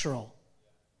natural?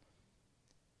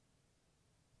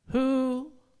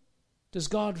 Who does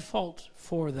God fault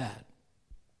for that?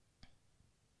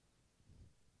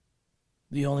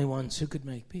 The only ones who could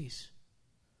make peace.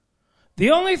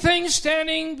 The only thing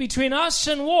standing between us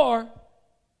and war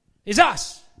is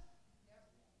us.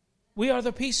 We are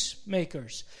the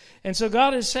peacemakers. And so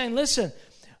God is saying, listen,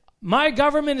 my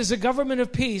government is a government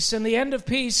of peace, and the end of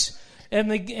peace and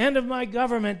the end of my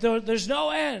government, there's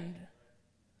no end.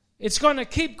 It's going to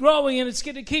keep growing, and it's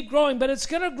going to keep growing, but it's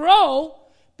going to grow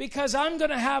because I'm going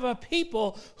to have a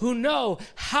people who know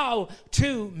how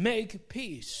to make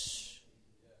peace.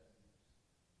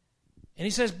 And he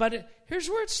says, but here's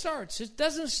where it starts. It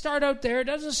doesn't start out there. It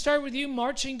doesn't start with you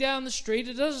marching down the street.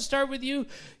 It doesn't start with you,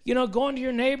 going to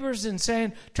your neighbors and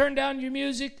saying, turn down your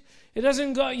music. It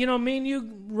doesn't go, mean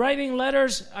you writing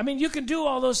letters. I mean, you can do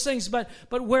all those things, but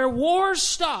where war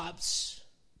stops,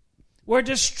 where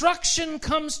destruction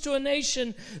comes to a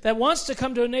nation that wants to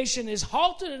come to a nation, is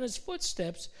halted in its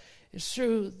footsteps, is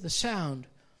through the sound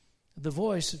of the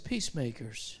voice of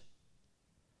peacemakers.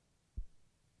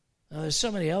 Now, there's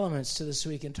so many elements to this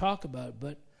we can talk about,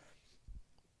 but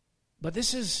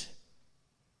this is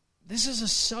a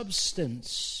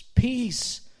substance.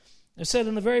 Peace. I said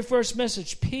in the very first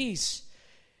message, peace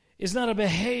is not a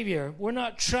behavior. We're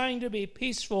not trying to be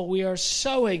peaceful. We are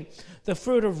sowing the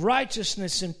fruit of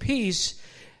righteousness and peace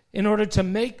in order to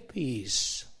make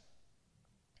peace.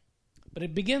 But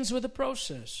it begins with a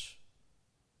process.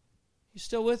 You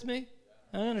still with me?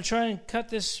 I'm going to try and cut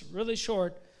this really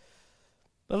short.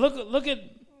 But look at,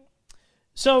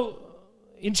 so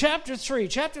in chapter 3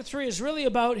 is really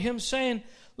about him saying,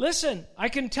 listen, I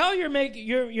can tell you're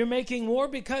making war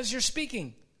because you're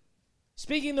speaking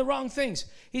the wrong things.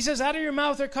 He says, out of your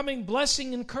mouth are coming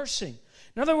blessing and cursing.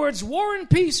 In other words, war and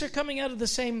peace are coming out of the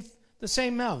same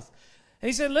mouth. And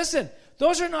he said, listen,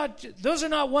 those are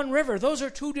not one river. Those are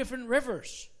two different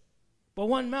rivers, but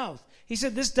one mouth. He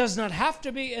said, this does not have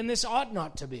to be, and this ought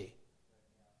not to be.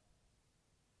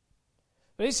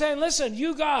 But he's saying, listen,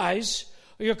 you guys,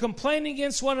 you're complaining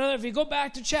against one another. If you go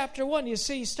back to chapter 1, you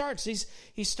see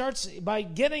he starts by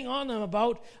getting on them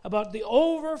about the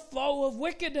overflow of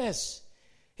wickedness.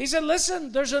 He said,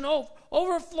 listen, there's an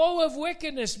overflow of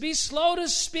wickedness. Be slow to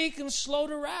speak and slow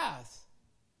to wrath.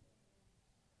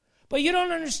 But you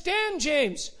don't understand,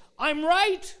 James. I'm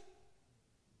right.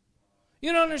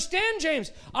 You don't understand,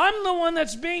 James. I'm the one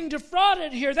that's being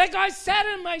defrauded here. That guy sat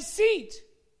in my seat.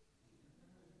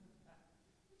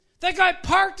 That guy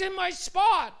parked in my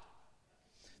spot.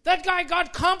 That guy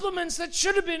got compliments that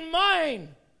should have been mine.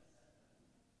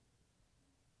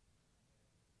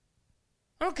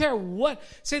 I don't care what.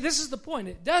 See, this is the point.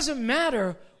 It doesn't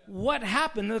matter what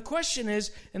happened. The question is,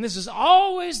 and this is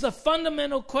always the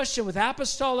fundamental question with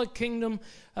apostolic kingdom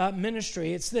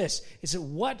ministry, it's this. It's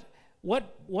what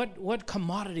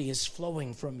commodity is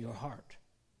flowing from your heart?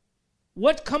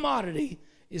 What commodity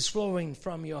is flowing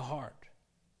from your heart?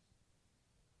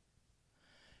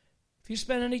 If you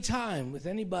spend any time with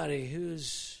anybody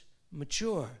who's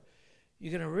mature,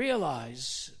 you're going to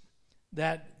realize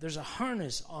that there's a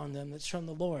harness on them that's from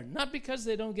the Lord. Not because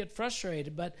they don't get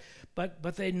frustrated, but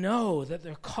they know that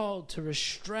they're called to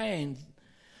restrain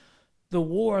the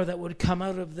war that would come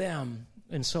out of them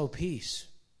and sow peace.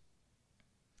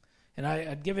 And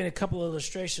I'd given a couple of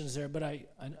illustrations there, but I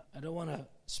don't want to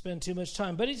spend too much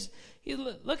time. But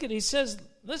he says,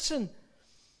 listen,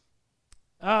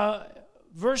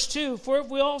 verse 2, for if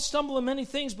we all stumble in many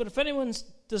things, but if anyone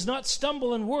does not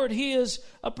stumble in word, he is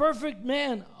a perfect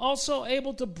man, also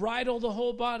able to bridle the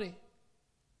whole body.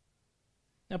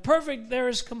 Now, perfect there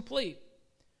is complete.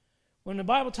 When the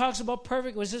Bible talks about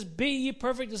perfect, when it says, be ye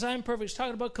perfect as I am perfect, it's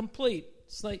talking about complete.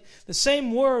 It's like the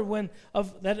same word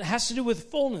that has to do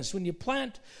with fullness. When you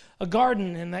plant a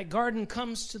garden and that garden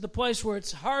comes to the place where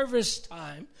it's harvest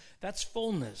time, that's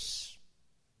fullness.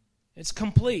 It's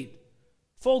complete,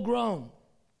 full grown.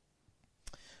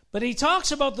 But he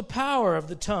talks about the power of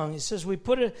the tongue. He says we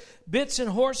put bits in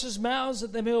horses' mouths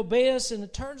that they may obey us, and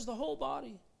it turns the whole body.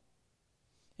 And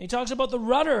he talks about the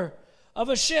rudder of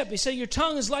a ship. He said your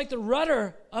tongue is like the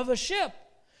rudder of a ship.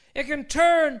 It can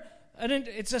turn, and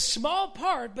it's a small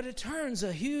part, but it turns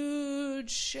a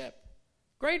huge ship.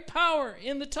 Great power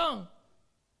in the tongue.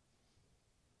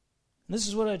 And this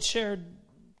is what I'd shared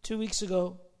 2 weeks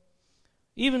ago.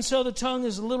 Even so, the tongue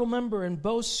is a little member and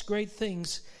boasts great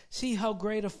things. See how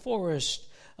great a forest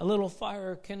a little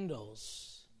fire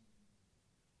kindles.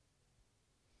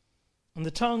 And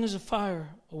the tongue is a fire,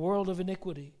 a world of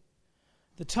iniquity.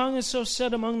 The tongue is so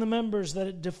set among the members that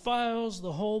it defiles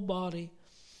the whole body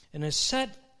and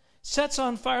sets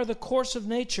on fire the course of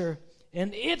nature,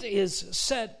 and it is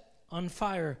set on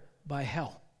fire by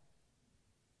hell.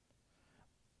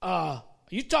 Are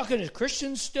you talking to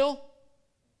Christians still?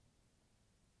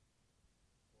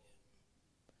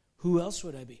 Who else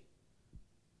would I be?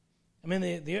 I mean,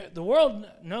 the world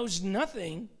knows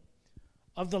nothing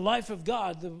of the life of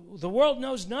God. The world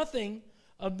knows nothing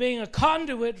of being a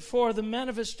conduit for the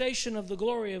manifestation of the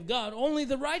glory of God. Only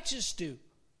the righteous do.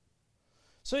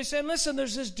 So he's saying, listen,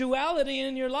 there's this duality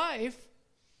in your life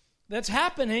that's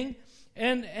happening,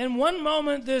 and one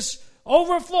moment this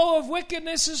overflow of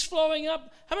wickedness is flowing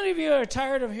up. How many of you are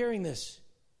tired of hearing this?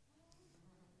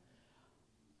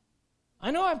 I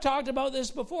know I've talked about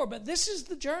this before, but this is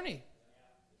the journey.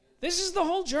 This is the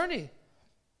whole journey.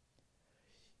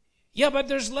 Yeah, but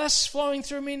there's less flowing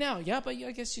through me now. Yeah, but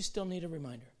I guess you still need a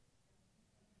reminder.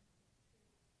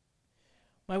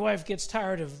 My wife gets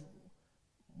tired of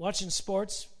watching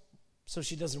sports, so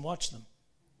she doesn't watch them.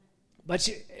 But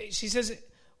she says,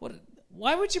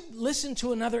 why would you listen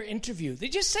to another interview? They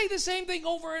just say the same thing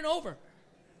over and over.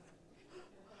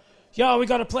 Yeah, we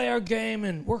got to play our game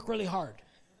and work really hard.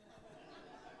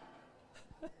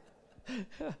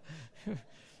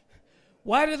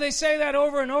 Why do they say that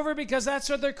over and over? Because that's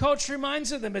what their coach reminds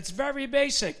them. It's very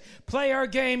basic. Play our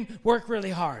game, work really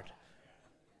hard.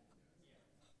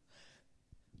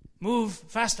 Move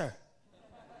faster.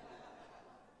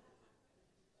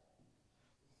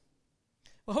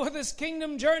 Well, with this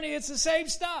kingdom journey, it's the same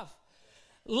stuff.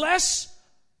 Less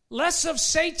of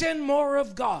Satan, more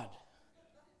of God.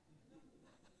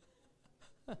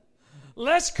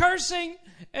 Less cursing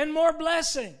and more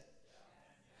blessing.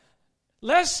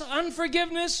 Less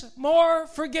unforgiveness, more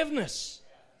forgiveness.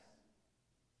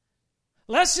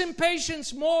 Less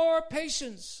impatience, more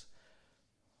patience.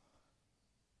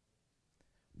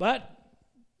 But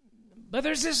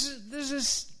there's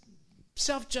this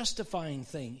self-justifying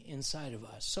thing inside of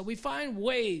us. So we find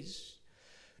ways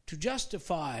to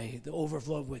justify the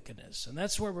overflow of wickedness. And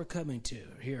that's where we're coming to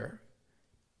here.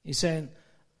 He's saying,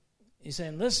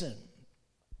 listen.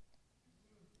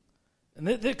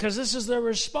 And because this is their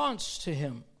response to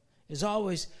him, is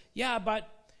always, yeah, but,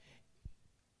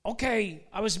 okay,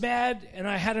 I was mad and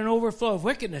I had an overflow of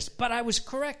wickedness, but I was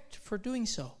correct for doing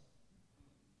so.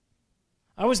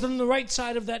 I was on the right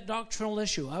side of that doctrinal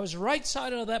issue. I was right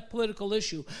side of that political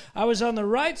issue. I was on the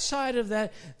right side of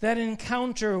that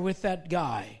encounter with that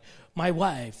guy, my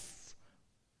wife,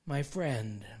 my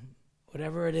friend,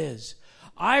 whatever it is.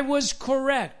 I was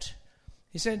correct.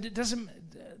 He said, it doesn't,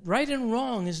 right and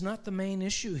wrong is not the main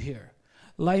issue here.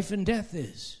 Life and death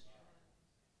is.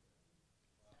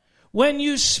 When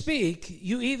you speak,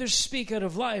 you either speak out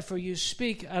of life or you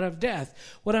speak out of death.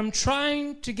 What I'm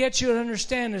trying to get you to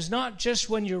understand is not just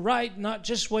when you're right, not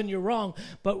just when you're wrong,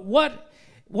 but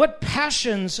what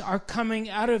passions are coming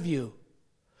out of you.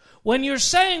 When you're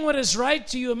saying what is right,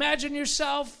 do you imagine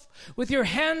yourself with your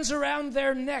hands around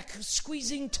their neck,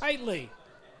 squeezing tightly?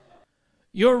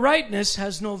 Your rightness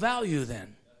has no value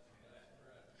then,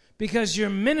 because you're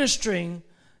ministering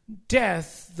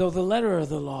death, though the letter of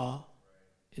the law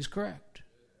is correct.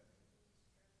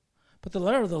 But the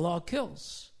letter of the law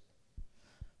kills.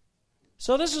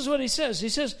 So this is what he says. He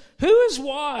says, who is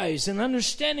wise and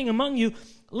understanding among you?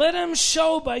 Let him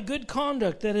show by good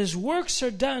conduct that his works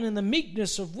are done in the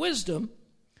meekness of wisdom.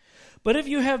 But if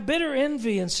you have bitter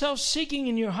envy and self-seeking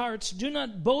in your hearts, do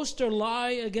not boast or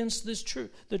lie against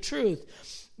the truth.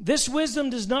 This wisdom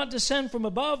does not descend from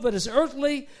above, but is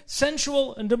earthly,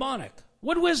 sensual, and demonic.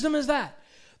 What wisdom is that?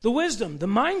 The wisdom, the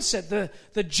mindset,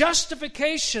 the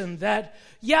justification that,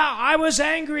 yeah, I was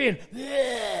angry and,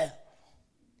 bleh.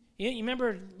 You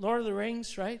remember Lord of the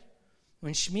Rings, right?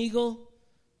 When Smeagol,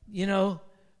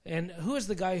 and who was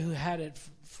the guy who had it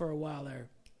for a while there?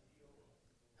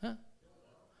 Huh?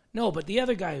 No, but the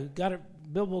other guy who got it,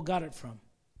 Bilbo got it from.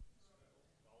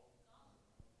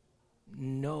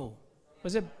 No.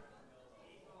 Was it?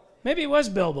 Maybe it was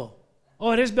Bilbo.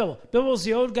 Oh, it is Bilbo. Bilbo's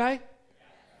the old guy?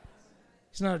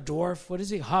 He's not a dwarf. What is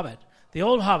he? Hobbit. The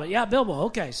old Hobbit. Yeah, Bilbo.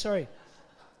 Okay, sorry.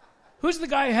 Who's the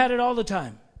guy who had it all the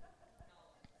time?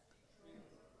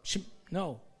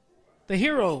 No. The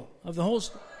hero of the whole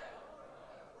story.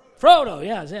 Frodo.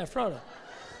 Yeah, Frodo.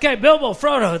 Okay, Bilbo,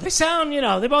 Frodo. They sound,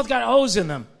 they both got O's in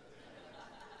them.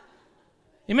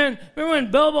 You remember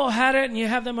when Bilbo had it and you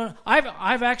have them on?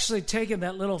 I've actually taken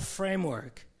that little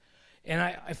framework,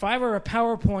 and if I were a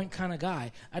PowerPoint kind of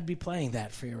guy, I'd be playing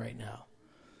that for you right now.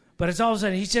 But it's all of a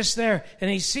sudden, he's just there, and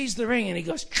he sees the ring, and he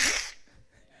goes,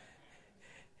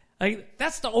 like,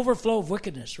 that's the overflow of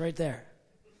wickedness right there.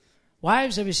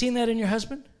 Wives, have you seen that in your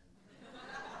husband?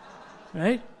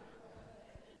 Right?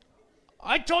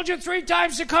 I told you 3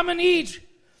 times to come and eat.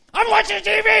 I'm watching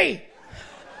TV.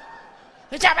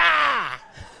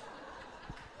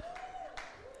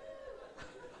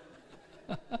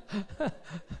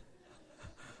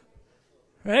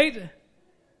 Right?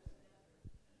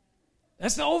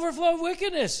 That's the overflow of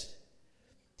wickedness.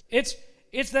 It's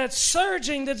that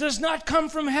surging that does not come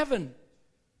from heaven.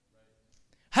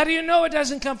 How do you know it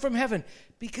doesn't come from heaven?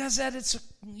 Because that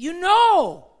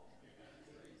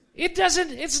it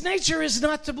doesn't, its nature is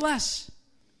not to bless.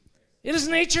 Its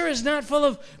nature is not full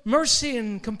of mercy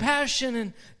and compassion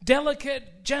and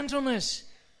delicate gentleness.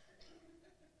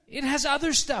 It has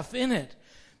other stuff in it.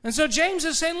 And so James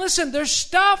is saying, listen, there's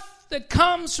stuff that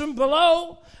comes from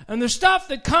below and there's stuff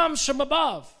that comes from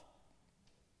above.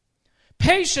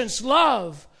 Patience,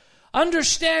 love,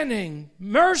 understanding,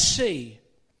 mercy.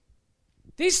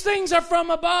 These things are from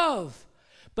above.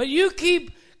 But you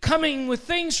keep coming with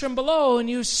things from below and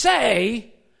you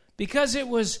say, because it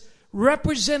was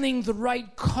representing the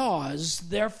right cause,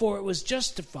 therefore it was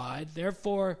justified,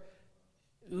 therefore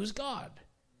it was God.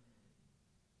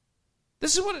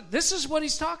 This is what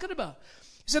he's talking about.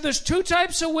 He said there's 2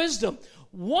 types of wisdom.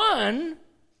 One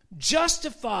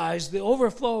justifies the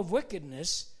overflow of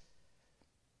wickedness,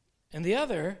 and the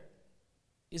other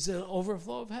is the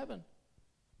overflow of heaven.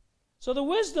 So the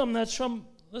wisdom that's from,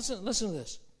 listen to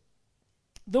this.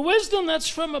 The wisdom that's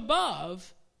from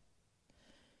above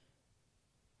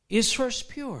is first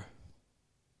pure,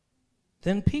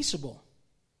 then peaceable,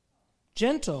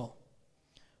 gentle,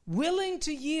 willing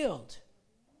to yield.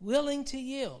 Willing to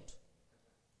yield.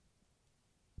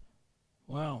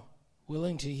 Wow,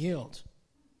 willing to yield.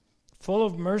 Full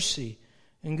of mercy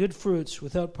and good fruits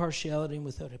without partiality and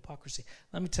without hypocrisy.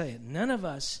 Let me tell you, none of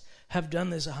us have done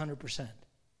this 100%.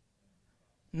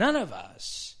 None of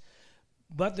us.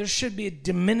 But there should be a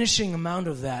diminishing amount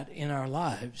of that in our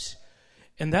lives.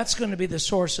 And that's going to be the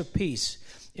source of peace.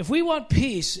 If we want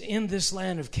peace in this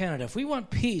land of Canada, if we want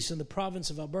peace in the province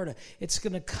of Alberta, it's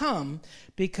going to come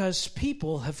because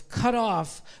people have cut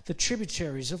off the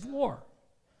tributaries of war.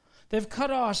 They've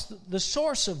cut off the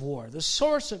source of war, the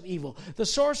source of evil, the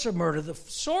source of murder, the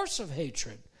source of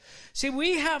hatred. See,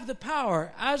 we have the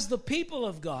power as the people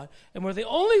of God, and we're the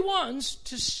only ones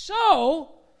to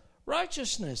sow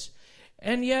righteousness.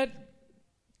 And yet,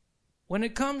 when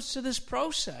it comes to this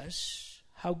process,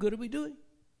 how good are we doing?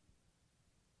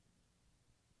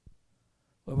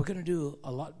 Well, we're going to do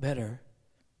a lot better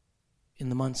in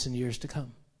the months and years to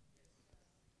come.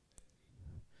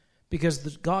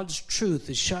 Because God's truth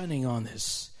is shining on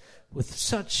this with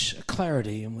such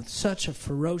clarity and with such a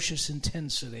ferocious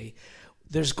intensity.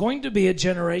 There's going to be a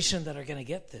generation that are going to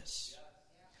get this.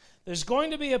 There's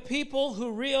going to be a people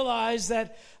who realize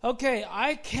that, okay,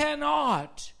 I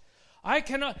cannot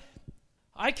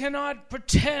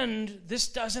pretend this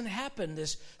doesn't happen.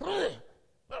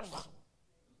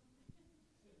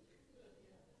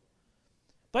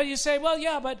 But you say, well,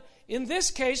 yeah, but in this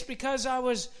case, because I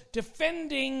was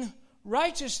defending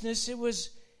righteousness, it was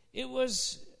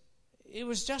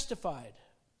justified.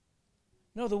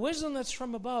 No, the wisdom that's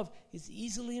from above is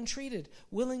easily entreated,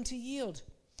 willing to yield.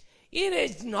 It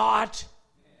is not.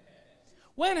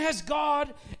 When has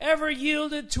God ever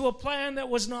yielded to a plan that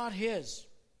was not his?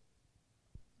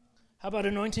 How about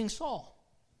anointing Saul?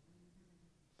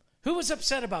 Who was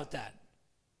upset about that?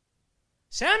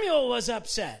 Samuel was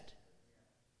upset.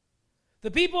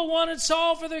 The people wanted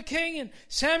Saul for their king, and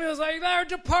Samuel's like, they're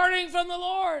departing from the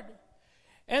Lord.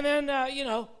 And then,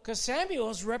 because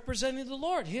Samuel's representing the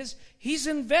Lord. He's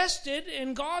invested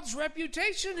in God's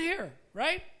reputation here,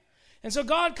 right? And so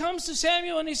God comes to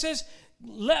Samuel and he says,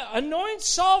 anoint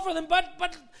Saul for them, but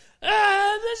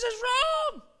this is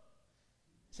wrong.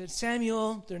 He said,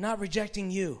 Samuel, they're not rejecting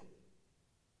you.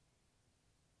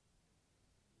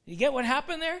 You get what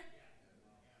happened there?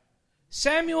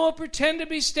 Samuel pretended to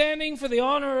be standing for the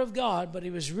honor of God, but he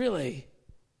was really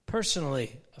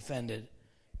personally offended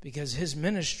because his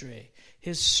ministry,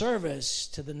 his service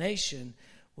to the nation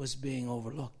was being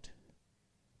overlooked.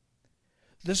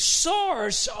 The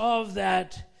source of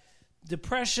that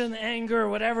depression, anger,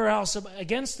 whatever else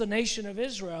against the nation of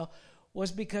Israel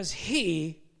was because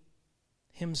he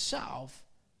himself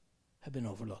had been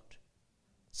overlooked.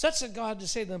 Such that God to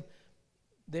say to them,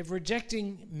 they're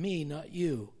rejecting me, not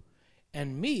you.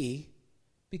 And me,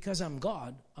 because I'm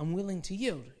God, I'm willing to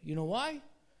yield. You know why?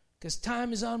 Because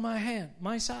time is on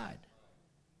my side.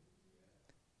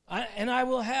 I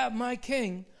will have my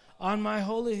king on my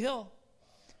holy hill.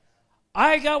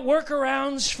 I got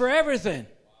workarounds for everything.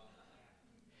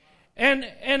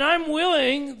 And I'm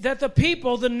willing that the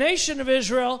people, the nation of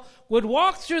Israel, would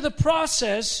walk through the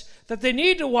process that they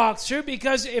need to walk through,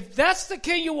 because if that's the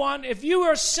king you want, if you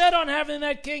are set on having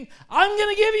that king, I'm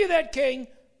going to give you that king.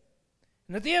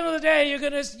 And at the end of the day,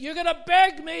 you're gonna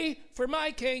beg me for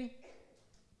my king.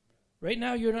 Right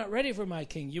now, you're not ready for my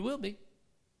king. You will be.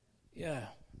 Yeah,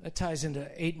 that ties into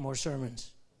 8 more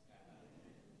sermons.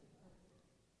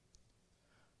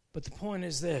 But the point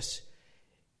is this,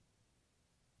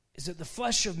 is that the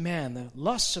flesh of man, the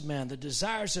lusts of man, the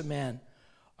desires of man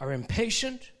are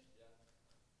impatient.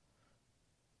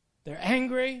 They're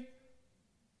angry.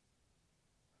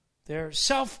 They're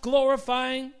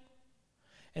self-glorifying.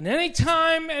 And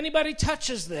anytime anybody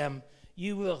touches them,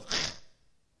 you will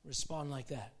respond like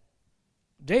that.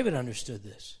 David understood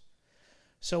this.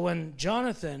 So when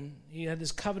Jonathan, he had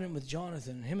this covenant with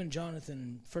Jonathan, him and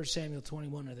Jonathan, 1 Samuel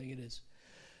 21, I think it is.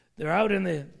 They're out in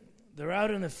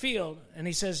the field, and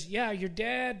he says, yeah, your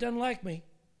dad doesn't like me.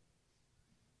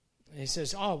 And he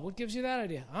says, oh, what gives you that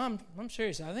idea? I'm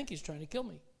serious. I think he's trying to kill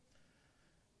me.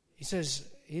 He says,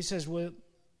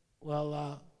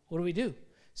 well, what do we do?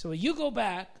 So you go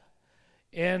back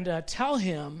and tell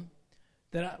him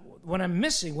that when I'm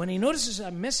missing, when he notices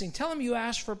I'm missing, tell him you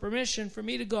asked for permission for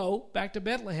me to go back to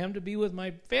Bethlehem to be with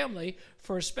my family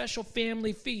for a special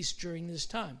family feast during this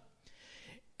time.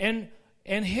 And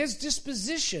his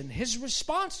disposition, his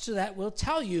response to that will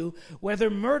tell you whether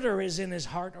murder is in his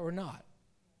heart or not.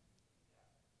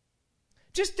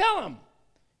 Just tell him,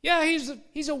 yeah,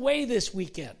 he's away this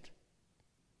weekend.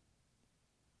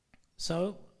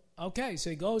 So, okay, so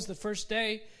he goes the first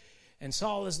day, And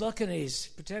Saul is looking, he's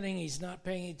pretending he's not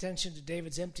paying attention to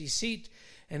David's empty seat.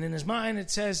 And in his mind, it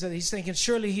says that he's thinking,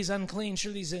 surely he's unclean,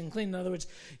 surely he's unclean. In other words,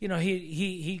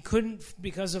 he couldn't,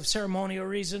 because of ceremonial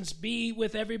reasons, be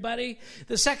with everybody.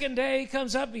 The second day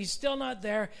comes up, he's still not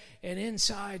there. And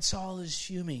inside, Saul is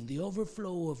fuming. The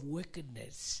overflow of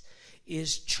wickedness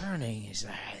is churning. He's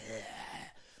like,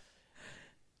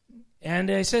 and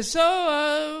he says,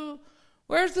 so,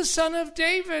 where's the son of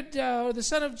David, or the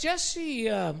son of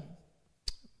Jesse?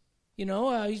 He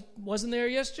wasn't there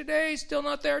yesterday, still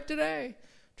not there today.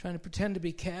 Trying to pretend to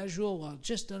be casual while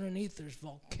just underneath there's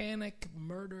volcanic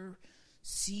murder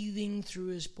seething through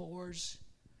his pores.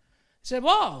 He said,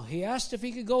 well, he asked if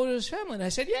he could go to his family. And I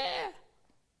said, yeah.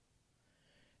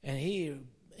 And he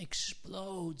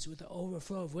explodes with the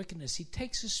overflow of wickedness. He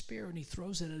takes a spear and he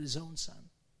throws it at his own son.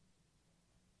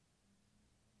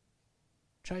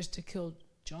 Tries to kill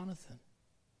Jonathan.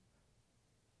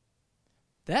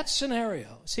 That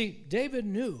scenario, see, David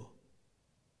knew.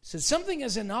 Said something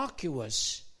as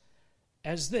innocuous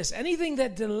as this, anything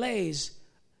that delays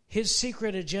his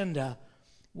secret agenda,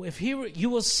 you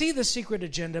will see the secret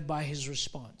agenda by his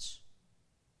response.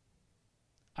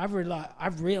 I've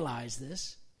realized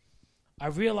this.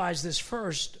 I've realized this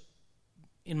first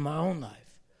in my own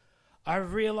life.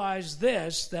 I've realized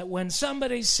this, that when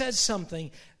somebody says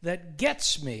something that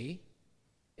gets me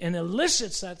and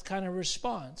elicits that kind of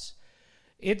response,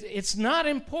 it's not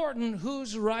important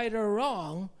who's right or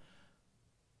wrong.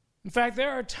 In fact,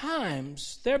 there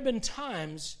have been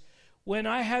times when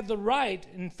I had the right,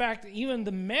 in fact, even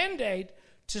the mandate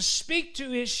to speak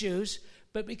to issues,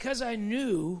 but because I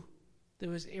knew there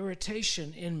was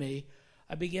irritation in me,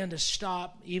 I began to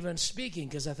stop even speaking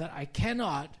because I thought I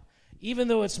cannot, even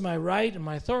though it's my right and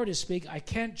my authority to speak, I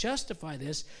can't justify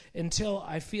this until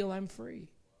I feel I'm free.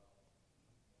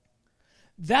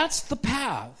 That's the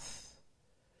path.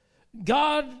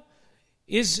 God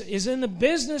is in the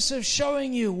business of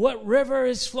showing you what river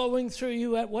is flowing through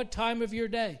you at what time of your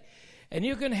day. And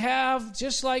you can have,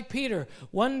 just like Peter,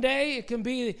 one day it can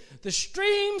be the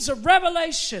streams of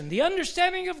revelation, the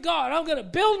understanding of God. I'm going to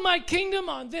build my kingdom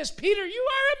on this. Peter, you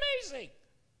are amazing.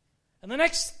 And the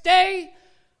next day,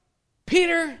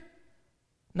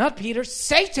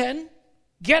 Satan,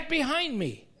 get behind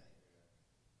me.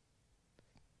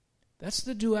 That's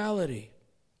the duality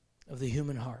of the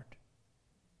human heart.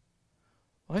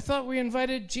 Well, I thought we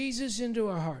invited Jesus into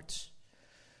our hearts.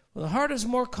 Well, the heart is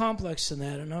more complex than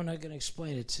that, and I'm not going to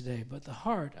explain it today. But the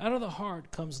heart, out of the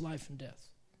heart comes life and death.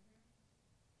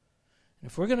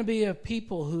 And if we're going to be a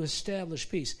people who establish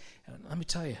peace, and let me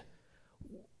tell you,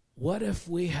 what if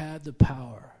we had the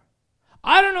power?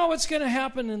 I don't know what's going to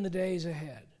happen in the days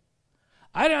ahead.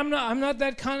 I'm not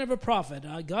that kind of a prophet.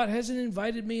 God hasn't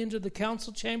invited me into the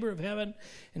council chamber of heaven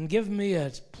and given me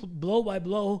a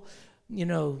blow-by-blow,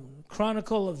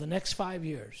 chronicle of the next 5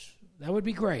 years. That would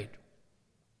be great.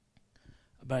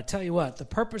 But I tell you what, the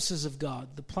purposes of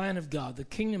God, the plan of God, the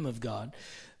kingdom of God,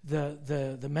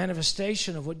 the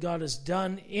manifestation of what God has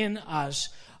done in us,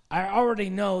 I already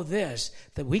know this,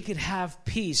 that we could have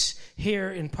peace here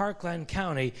in Parkland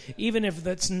County, even if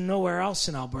that's nowhere else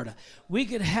in Alberta. We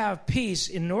could have peace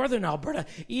in northern Alberta,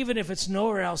 even if it's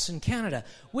nowhere else in Canada.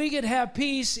 We could have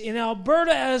peace in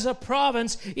Alberta as a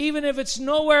province, even if it's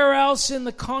nowhere else in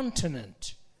the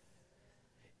continent,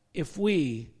 if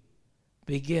we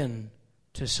begin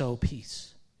to sow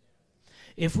peace.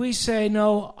 If we say,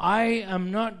 no, I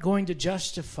am not going to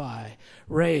justify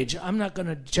rage. I'm not going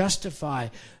to justify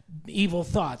evil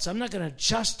thoughts. I'm not going to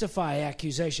justify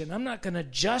accusation. I'm not going to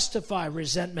justify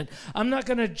resentment. I'm not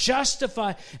going to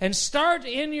justify, and start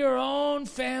in your own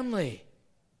family.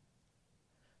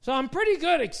 So I'm pretty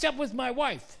good except with my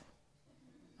wife.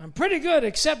 I'm pretty good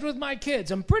except with my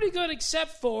kids. I'm pretty good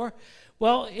except for,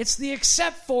 well, it's the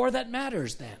except for that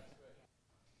matters then.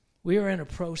 We are in a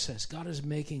process. God is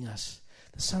making us.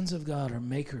 The sons of God are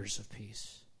makers of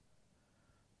peace.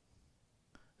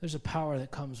 There's a power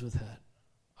that comes with that.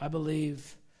 I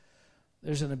believe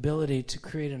there's an ability to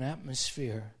create an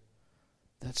atmosphere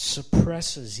that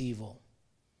suppresses evil,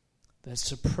 that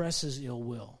suppresses ill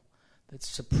will, that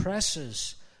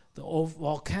suppresses the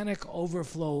volcanic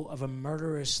overflow of a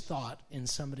murderous thought in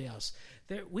somebody else.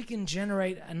 We can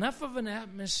generate enough of an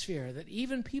atmosphere that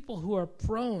even people who are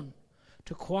prone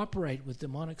to cooperate with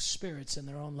demonic spirits in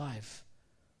their own life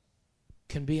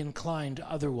can be inclined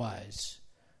otherwise,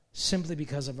 simply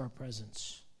because of our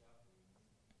presence.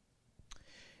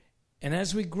 And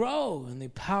as we grow in the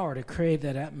power to create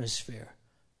that atmosphere,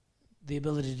 the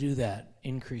ability to do that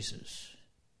increases.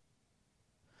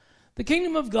 The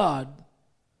kingdom of God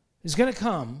is going to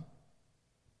come,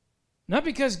 not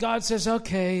because God says,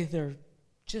 okay, they're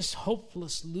just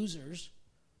hopeless losers.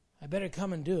 I better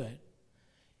come and do it.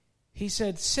 He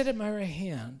said, sit at my right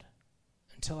hand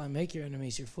until I make your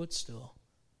enemies your footstool.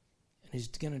 And he's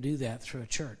going to do that through a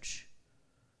church,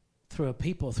 through a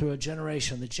people, through a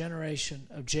generation. The generation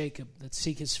of Jacob that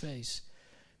seek his face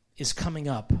is coming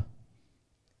up.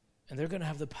 And they're going to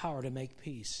have the power to make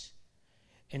peace.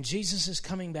 And Jesus is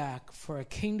coming back for a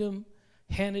kingdom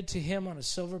handed to him on a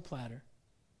silver platter,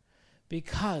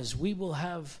 because we will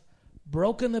have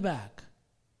broken the back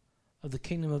of the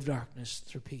kingdom of darkness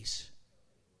through peace.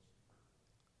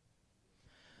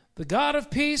 The God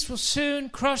of peace will soon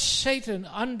crush Satan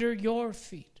under your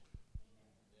feet.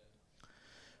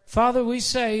 Father, we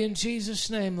say in Jesus'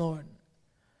 name, Lord,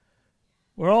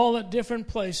 we're all at different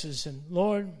places, and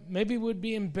Lord, maybe we'd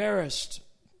be embarrassed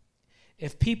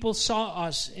if people saw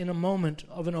us in a moment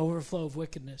of an overflow of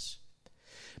wickedness.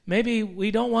 Maybe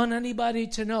we don't want anybody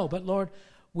to know, but Lord,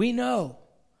 we know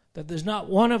that there's not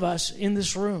one of us in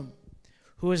this room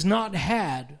who has not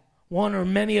had one or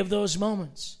many of those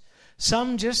moments.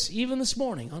 Some just even this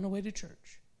morning on the way to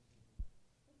church.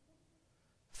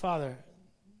 Father,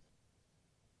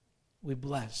 we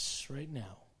bless right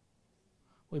now.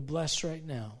 We bless right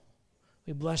now.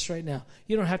 We bless right now.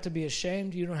 You don't have to be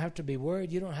ashamed. You don't have to be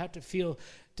worried. You don't have to feel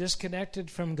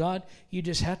disconnected from God. You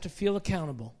just have to feel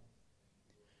accountable.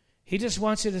 He just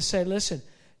wants you to say, listen,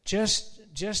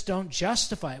 just don't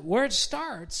justify it. Where it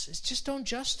starts is just don't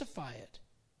justify it.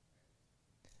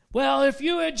 Well, if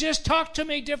you had just talked to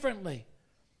me differently.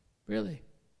 Really?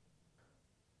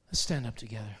 Let's stand up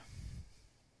together.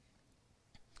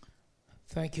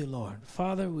 Thank you, Lord.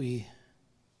 Father, we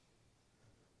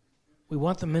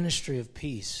want the ministry of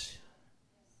peace.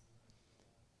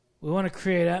 We want to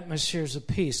create atmospheres of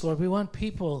peace. Lord, we want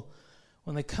people,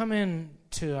 when they come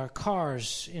into our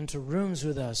cars, into rooms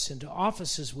with us, into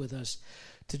offices with us,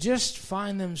 to just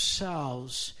find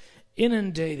themselves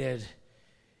inundated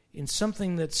in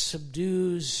something that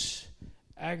subdues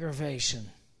aggravation.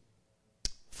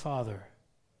 Father,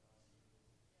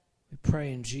 we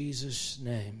pray in Jesus'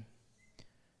 name.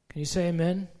 Can you say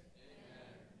amen?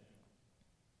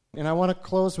 And I want to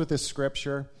close with this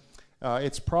scripture.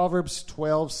 It's Proverbs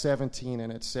 12:17,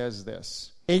 and it says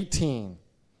this.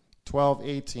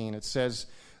 12:18. It says,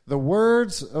 the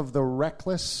words of the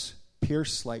reckless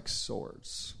pierce like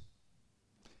swords,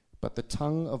 but the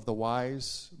tongue of the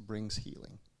wise brings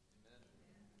healing.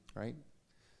 Right?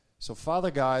 So,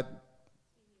 Father God,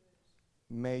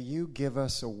 may you give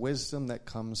us a wisdom that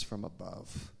comes from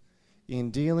above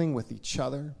in dealing with each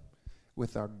other,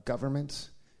 with our government,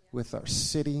 with our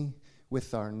city,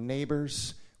 with our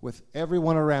neighbors, with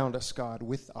everyone around us, God,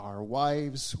 with our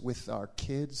wives, with our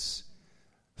kids.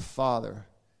 Father,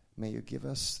 may you give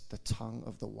us the tongue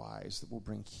of the wise that will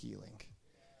bring healing.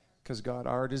 Because, God,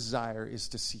 our desire is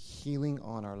to see healing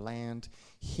on our land,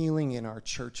 healing in our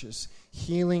churches,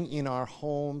 healing in our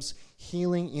homes,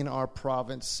 healing in our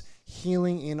province,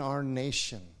 healing in our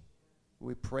nation.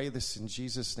 We pray this in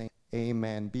Jesus' name.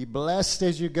 Amen. Be blessed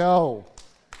as you go.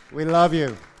 We love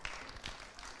you.